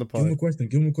 On the Give him a pod. question.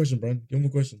 Give him a question, Brian. Give him a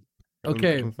question. Let me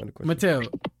Okay, find a question. Mateo,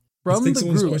 Let's From take the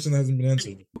someone's group, question that hasn't been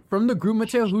answered.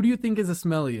 Mateo, who do you think is the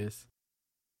smelliest?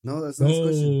 No, that's not his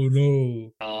question.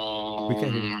 No. We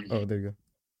can't hear you. Oh, there you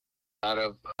Out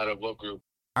of what group?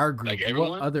 Our group. Like What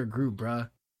everyone? other group, bruh?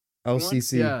 go.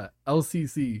 LCC. Yeah,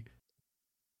 LCC.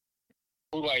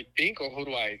 Who do I think, or who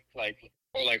do I like,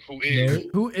 or like who is? No.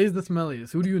 Who is the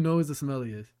smelliest? Who do you know is the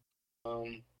smelliest? Well,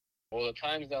 the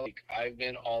times that like I've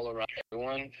been all around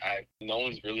everyone, no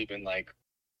one's really been like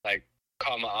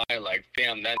caught my eye like,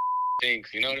 damn, that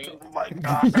stinks. You know what I mean? Oh my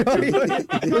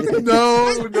god.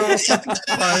 No, no.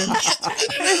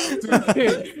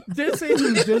 Okay, just say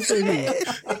who. Just say who.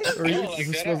 Or No, who like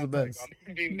that smells the ass, like, best?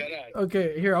 I'm being dead ass.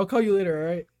 Okay, here, I'll call you later,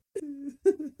 alright?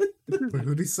 Wait,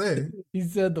 who'd he say? He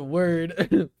said the word.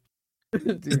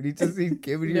 Dude, he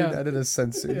gave it you Yeah. and added a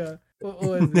censor. Yeah. What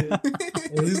was it?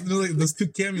 At least like those 2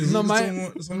 cameos. No,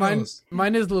 Someone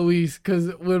mine else. is Luis, because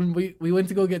when we went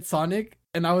to go get Sonic,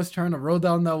 and I was trying to roll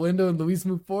down that window, and Luis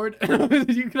moved forward.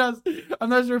 You can ask, I'm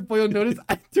not sure if Pollo noticed.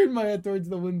 I turned my head towards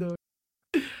the window.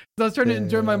 I was trying to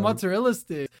enjoy my Damn. mozzarella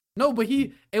stick. No, but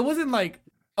it wasn't like,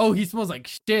 oh, he smells like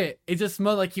shit. It just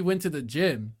smelled like he went to the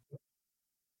gym.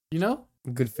 You know?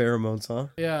 Good pheromones, huh?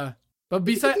 Yeah. But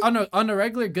besides, on a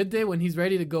regular good day when he's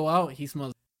ready to go out, he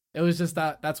smells. It was just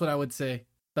that's what I would say.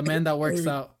 The man that works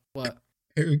out. What?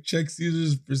 Eric, check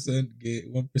Caesar's percent gay,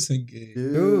 1% gay.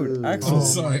 Dude, Axel, I'm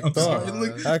sorry. I'm stop. sorry.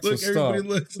 Look, Axel, look, everybody stop.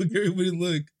 look. Look, everybody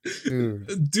look.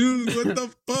 Dude, Dude, what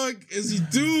the fuck is he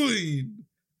doing?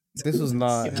 this was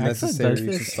not Axel necessary does to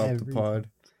this stop the every pod.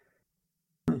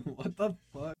 What the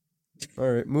fuck?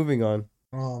 Alright, moving on.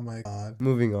 Oh my god.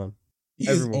 Moving on. He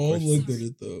is Everyone all questions. looked at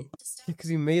it though.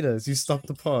 Because you made us. You stopped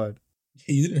the pod.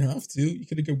 Hey, you didn't have to. You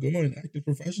could have kept going and acted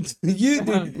professional.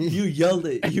 You yelled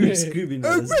it. You were screaming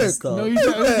at us to stop. No, you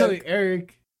was telling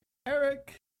Eric.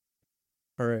 Eric.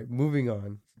 Alright, moving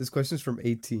on. This question is from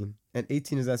 18. And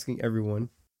 18 is asking everyone,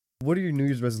 what are your New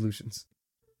Year's resolutions?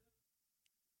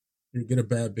 You get a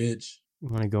bad bitch. You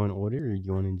want to go in order, or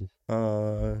you want to just?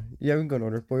 Yeah, we can go in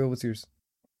order. Boyle, what's yours?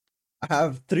 I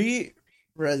have three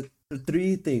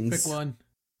things. Pick one.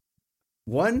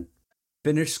 One,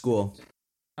 finish school.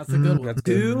 That's a good one. That's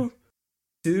good.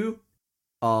 Two,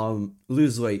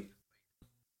 lose weight.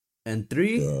 And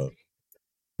 3,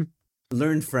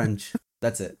 learn French.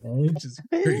 That's it. Which is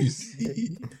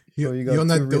crazy. So You on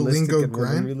that two realistic Duolingo and one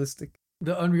grind? unrealistic?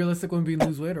 The unrealistic one being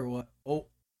lose weight or what? Oh.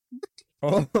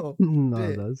 Oh, No,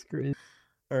 shit. that's great.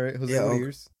 Alright, Jose, Yeah, what are okay.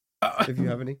 yours? If you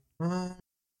have any.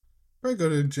 Probably go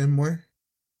to the gym more.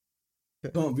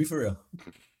 Come on, be for real.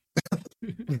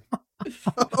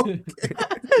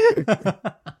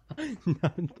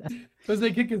 Because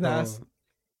they kick his ass.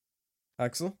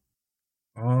 Axel?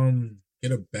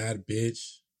 Get a bad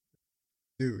bitch.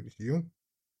 Dude, you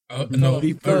No,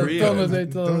 be all for right,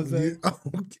 real.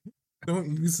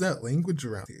 don't use that language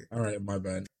around here. All right, my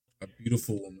bad. A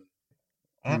beautiful woman.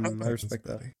 I respect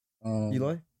that.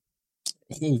 Eli?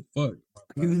 Oh fuck.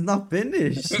 He was not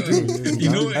finished. You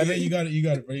know what? Yeah, you got it. You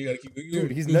got it, bro. You got to keep going.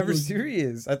 Dude, he's never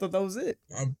serious. I thought that was it.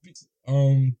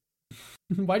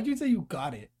 Why did you say you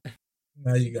got it?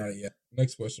 Now you got it. Yeah.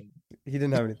 Next question. He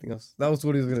didn't have anything else. That was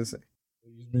what he was gonna say.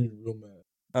 You made me real mad.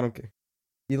 I don't care.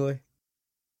 Eli?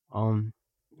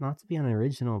 Not to be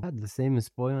unoriginal, but the same as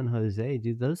Boy and Jose,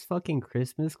 dude. Those fucking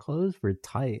Christmas clothes were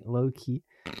tight, low key.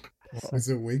 Is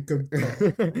it wake up call?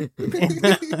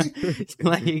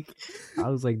 Like, I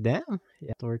was like, damn,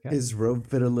 yeah, to work out. His robe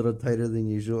fit a little tighter than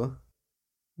usual.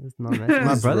 It's not that-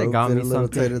 My His brother robe got fit me a little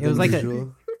something. tighter It was than like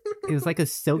usual. it was like a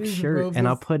silk His shirt, robe and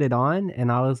I was- put it on,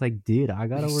 and I was like, dude, I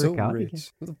gotta You're work so out rich. again.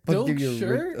 Who the fuck Silk give you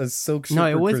shirt? a silk shirt? No,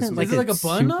 it for wasn't Christmas? like Is it like a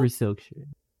button-up? super silk shirt.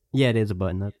 Yeah, it is a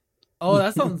button up. Oh,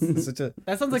 that sounds Such a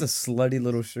that sounds that's like a slutty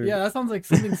little shirt. yeah, that sounds like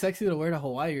something sexy to wear to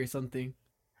Hawaii or something.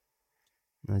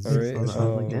 That's All right, I was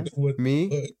like, damn. What the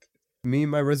Me? fuck?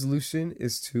 My resolution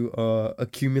is to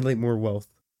accumulate more wealth.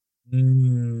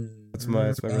 That's my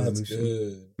resolution.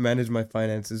 Good. Manage my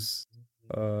finances.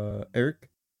 Eric?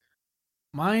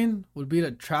 Mine would be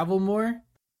to travel more,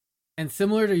 and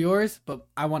similar to yours, but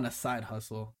I want a side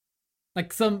hustle,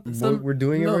 like We're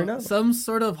doing it right now. some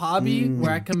sort of hobby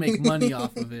where I can make money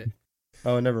off of it.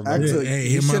 Oh, never mind. Axel, Hey,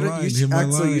 you hit my should line, have hit my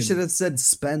Axel, you line. should have said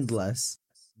spend less.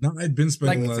 No, I've been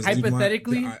spending Like, less.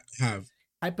 hypothetically- I have.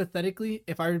 Hypothetically,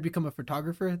 if I were to become a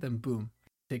photographer, then boom,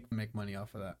 make money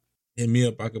off of that. Hit me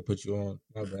up. I could put you on.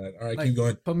 My bad. All right, Like, keep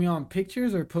going. put me on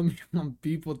pictures or put me on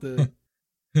people to.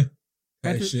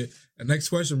 Hey, shit. Next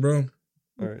question, bro.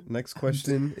 All right. Next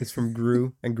question is from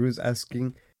Gru, and Gru's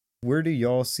asking, where do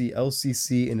y'all see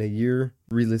LCC in a year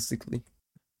realistically?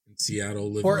 In Seattle,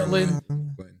 living Portland.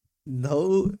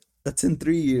 No, that's in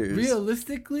 3 years.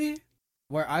 Realistically,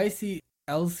 where I see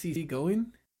LCC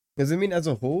going Does it mean as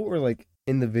a whole or like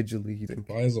individually? You think,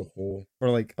 Buy as a whole. or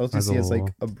like As LCC a as like whole.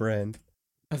 a brand?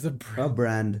 As a A brand.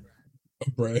 brand.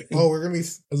 Right. Oh, we're gonna be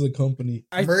As a company.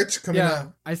 merch coming Yeah,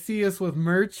 out I see us with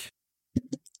merch.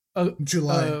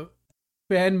 July.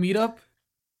 Fan meetup.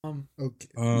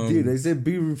 Okay. Dude, they said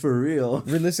be for real.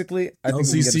 Realistically, I think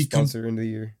we can get a LCC sponsor in the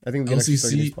year. I think we can actually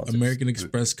start getting LCC sponsors. American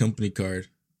Express company card.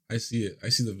 I see it. I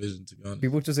see the vision, to be honest.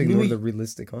 People just ignore the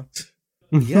realistic, huh?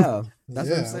 Yeah, that's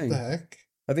yeah, what I'm saying. What the heck?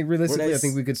 I think realistically, I nice.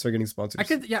 think we could start getting sponsors. I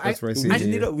could, yeah, That's where I see We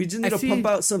it. just need to see- pump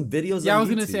out some videos. Yeah, on I was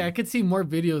gonna say YouTube. I could see more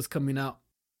videos coming out.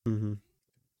 Mm-hmm.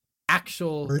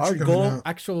 Actual, Merch Our coming goal- out.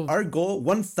 actual. Our goal: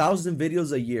 1,000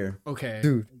 videos a year. Okay,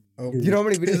 Dude, Oh, you know how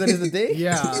many videos that is a day?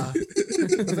 Yeah.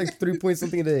 It's like 3 point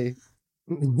something a day.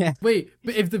 Yeah. Wait,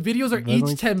 but if the videos are That's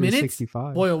only each 10 minutes,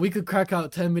 365. boy, we could crack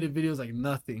out 10-minute videos like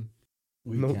nothing.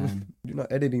 We No, can. you're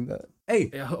not editing that. Hey,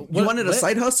 Yeah, you wanted a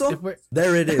side hustle? If we're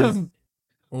There it is.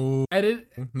 Oh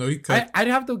edit, no, you could. I'd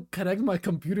have to connect my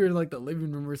computer to like the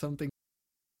living room or something.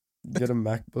 Get a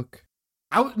MacBook.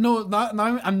 No, not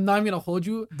I'm not even gonna hold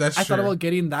you. That's I true. thought about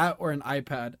getting that or an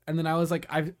iPad, and then I was like,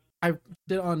 I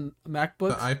did on The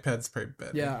MacBooks. iPad's probably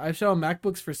better. Yeah, I've shot on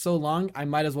MacBooks for so long. I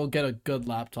might as well get a good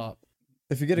laptop.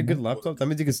 If you get a good laptop, that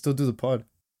means you can still do the pod.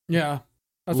 Yeah,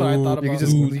 that's what I thought You about.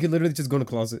 can literally just go in the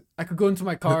closet. I could go into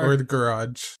my Or car. the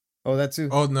garage. Oh, that too.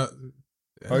 Oh no.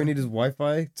 All you need is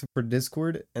Wi-Fi for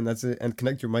Discord, and that's it. And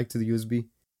connect your mic to the USB.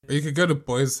 Or you could go to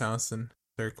Boy's house and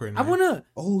start recording. I wanna,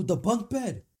 Oh, the bunk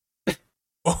bed.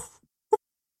 Oh,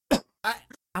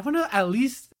 I wanna at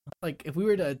least like if we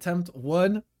were to attempt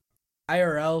one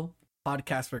IRL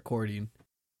podcast recording.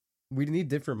 We need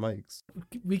different mics.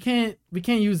 We can't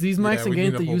use these mics Yeah, and we get need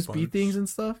into a whole USB bunch. things and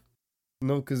stuff.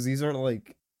 No, because these aren't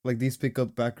like these pick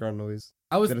up background noise.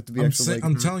 I was They have to be I'm, actual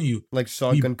I'm like telling you,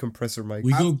 shotgun compressor mics.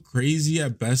 we go crazy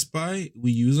at Best Buy.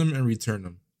 We use them and return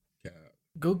them. Yeah.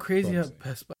 go crazy That's at what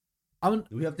I'm Best Buy.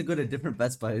 We have to go to different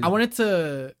Best Buys. I wanted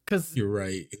to, cause You're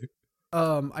right.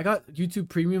 I got YouTube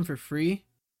Premium for free,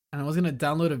 and I was gonna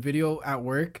download a video at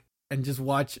work and just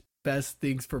watch best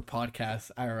things for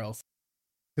podcasts IRL.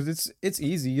 Because it's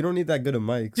easy. You don't need that good of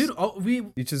mics. Dude,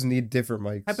 You just need different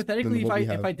mics. hypothetically, than if what we if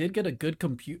have. I did get a good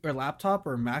computer or laptop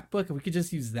or MacBook, we could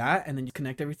just use that and then you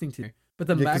connect everything to. But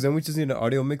the Yeah, because Mac, then we just need an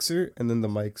audio mixer and then the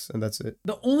mics, and that's it.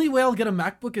 the only way I'll get a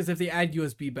MacBook is if they add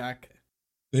USB back.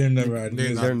 They're never adding. They're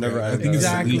it. not They're never there. I adding think it's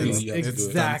Exactly, legally, it's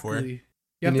done for. exactly. You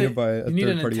You need have to buy a you need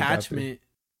an third-party adapter. attachment.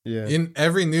 Yeah. In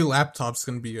every new laptop's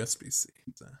gonna be USB-C.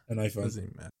 So An it iPhone. doesn't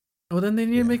even matter. Well, then they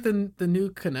need Yeah. to make the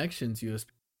new connections USB.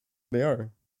 They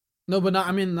are. No, but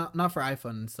not for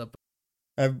iPhone and stuff.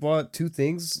 I've bought 2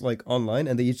 things like online,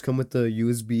 and they each come with the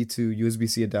USB to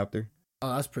USB-C adapter.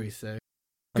 Oh, that's pretty sick.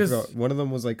 I 'Cause- forgot. One of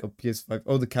them was like a PS5.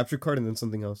 Oh, the capture card, and then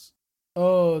something else.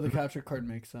 Oh, the capture card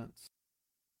makes sense.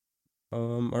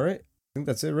 All right. I think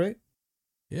that's it, right?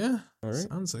 Yeah. All right.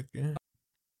 Sounds like yeah.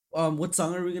 What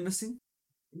song are we gonna sing?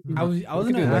 I was We gonna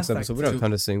can do it ask next that episode. We don't have too.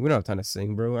 time to sing. We don't have time to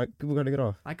sing, bro. People gotta get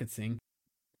off. I could sing.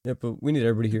 Yeah, but we need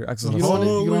everybody here. Axel's You on don't song.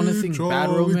 wanna- you wanna sing Bad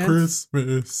Romance?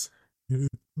 Christmas.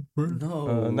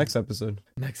 No. Next episode.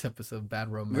 Next episode,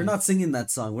 Bad Romance. We're not singing that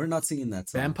song. We're not singing that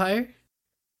song. Vampire.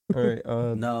 All right.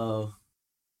 No.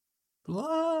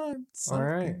 Blood. All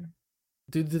right.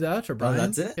 Do the outro, Brian.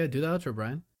 that's it? Yeah, do the outro,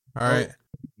 Brian. All right.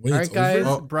 Wait, All it's right, guys. over?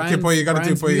 Oh, Brian's- okay, boy, you gotta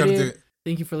do it. Brian's Boy, you gotta do muted. it.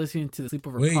 Thank you for listening to the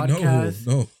Sleepover Wait, podcast.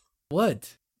 no.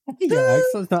 What? Yeah,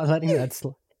 Axel's not letting that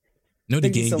slide. No, the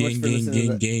Thank you gang, so much gang, for gang, listening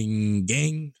to gang, gang,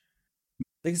 gang.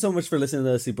 Thank you so much for listening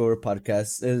to the Sleepover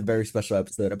podcast. It is a very special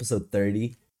episode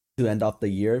 30 to end off the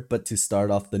year, but to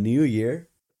start off the new year.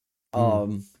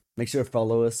 Make sure to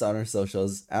follow us on our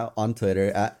socials on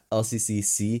Twitter at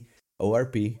LCCCORP.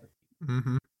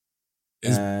 Mm-hmm.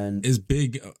 And It's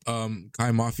big,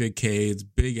 Kai Mafia K. It's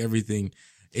big everything.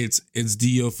 It's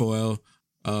DOFOL.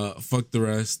 Fuck the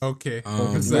rest. Okay.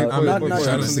 Focus. No, I'm not- Boy, not I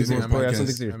trying have to something see serious. my Boy, I have podcast.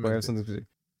 something serious. I'm Boy, I have okay. something serious.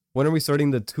 When are we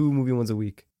starting the 2 movie ones a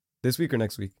week? This week or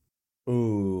next week?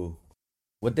 ooh,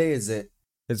 what day is it?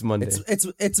 It's Monday.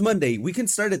 It's Monday. We can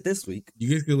start it this week. You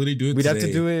guys could literally do it We'd have to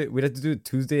today. do it. We'd have to do it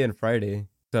Tuesday and Friday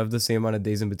to have the same amount of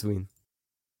days in between.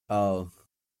 Oh,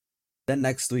 then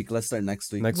next week. Let's start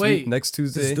next week. Next Wait. week, next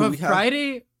Tuesday. Do But we have-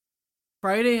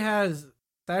 Friday has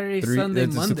Saturday, 3. Sunday,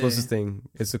 It's Monday. the closest thing.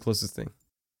 It's the closest thing.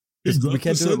 He We dropped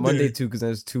can't on do it Monday Sunday. too because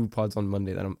there's 2 pods on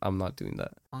Monday. That I'm not doing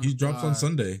that. Oh, He drops on God.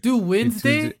 Sunday. Do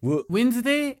Wednesday, Tuesday- Wo-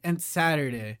 Wednesday, and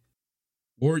Saturday.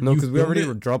 Or No, you because we film already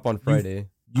it, drop on Friday.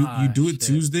 You Ah, do it shit.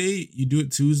 Tuesday. You do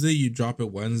it Tuesday. You drop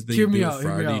it Wednesday. Hear You me do out, it hear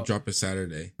me Friday. You out. drop it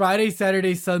Saturday. Friday,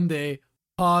 Saturday, Sunday,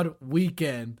 pod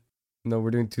weekend. No,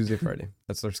 we're doing Tuesday, Friday.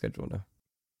 That's our schedule now.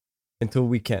 Until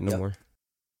we can't no Yep. more.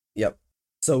 Yep.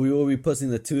 So we will be posting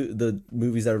the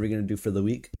movies that we're gonna do for the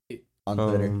week on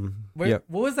Twitter. Wait, Yeah.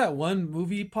 what was that one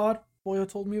movie pod Boyle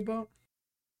told me about?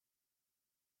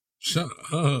 Shut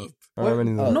up.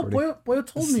 No, Boyle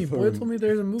told me. Boyle told me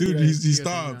there's a movie. Dude, that he you guys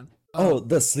stopped. are on. Oh,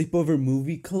 the sleepover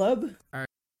movie club.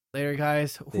 Later,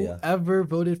 guys. Yeah. Whoever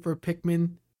voted for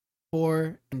Pikmin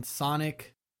 4 and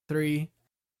Sonic 3,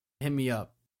 hit me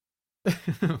up.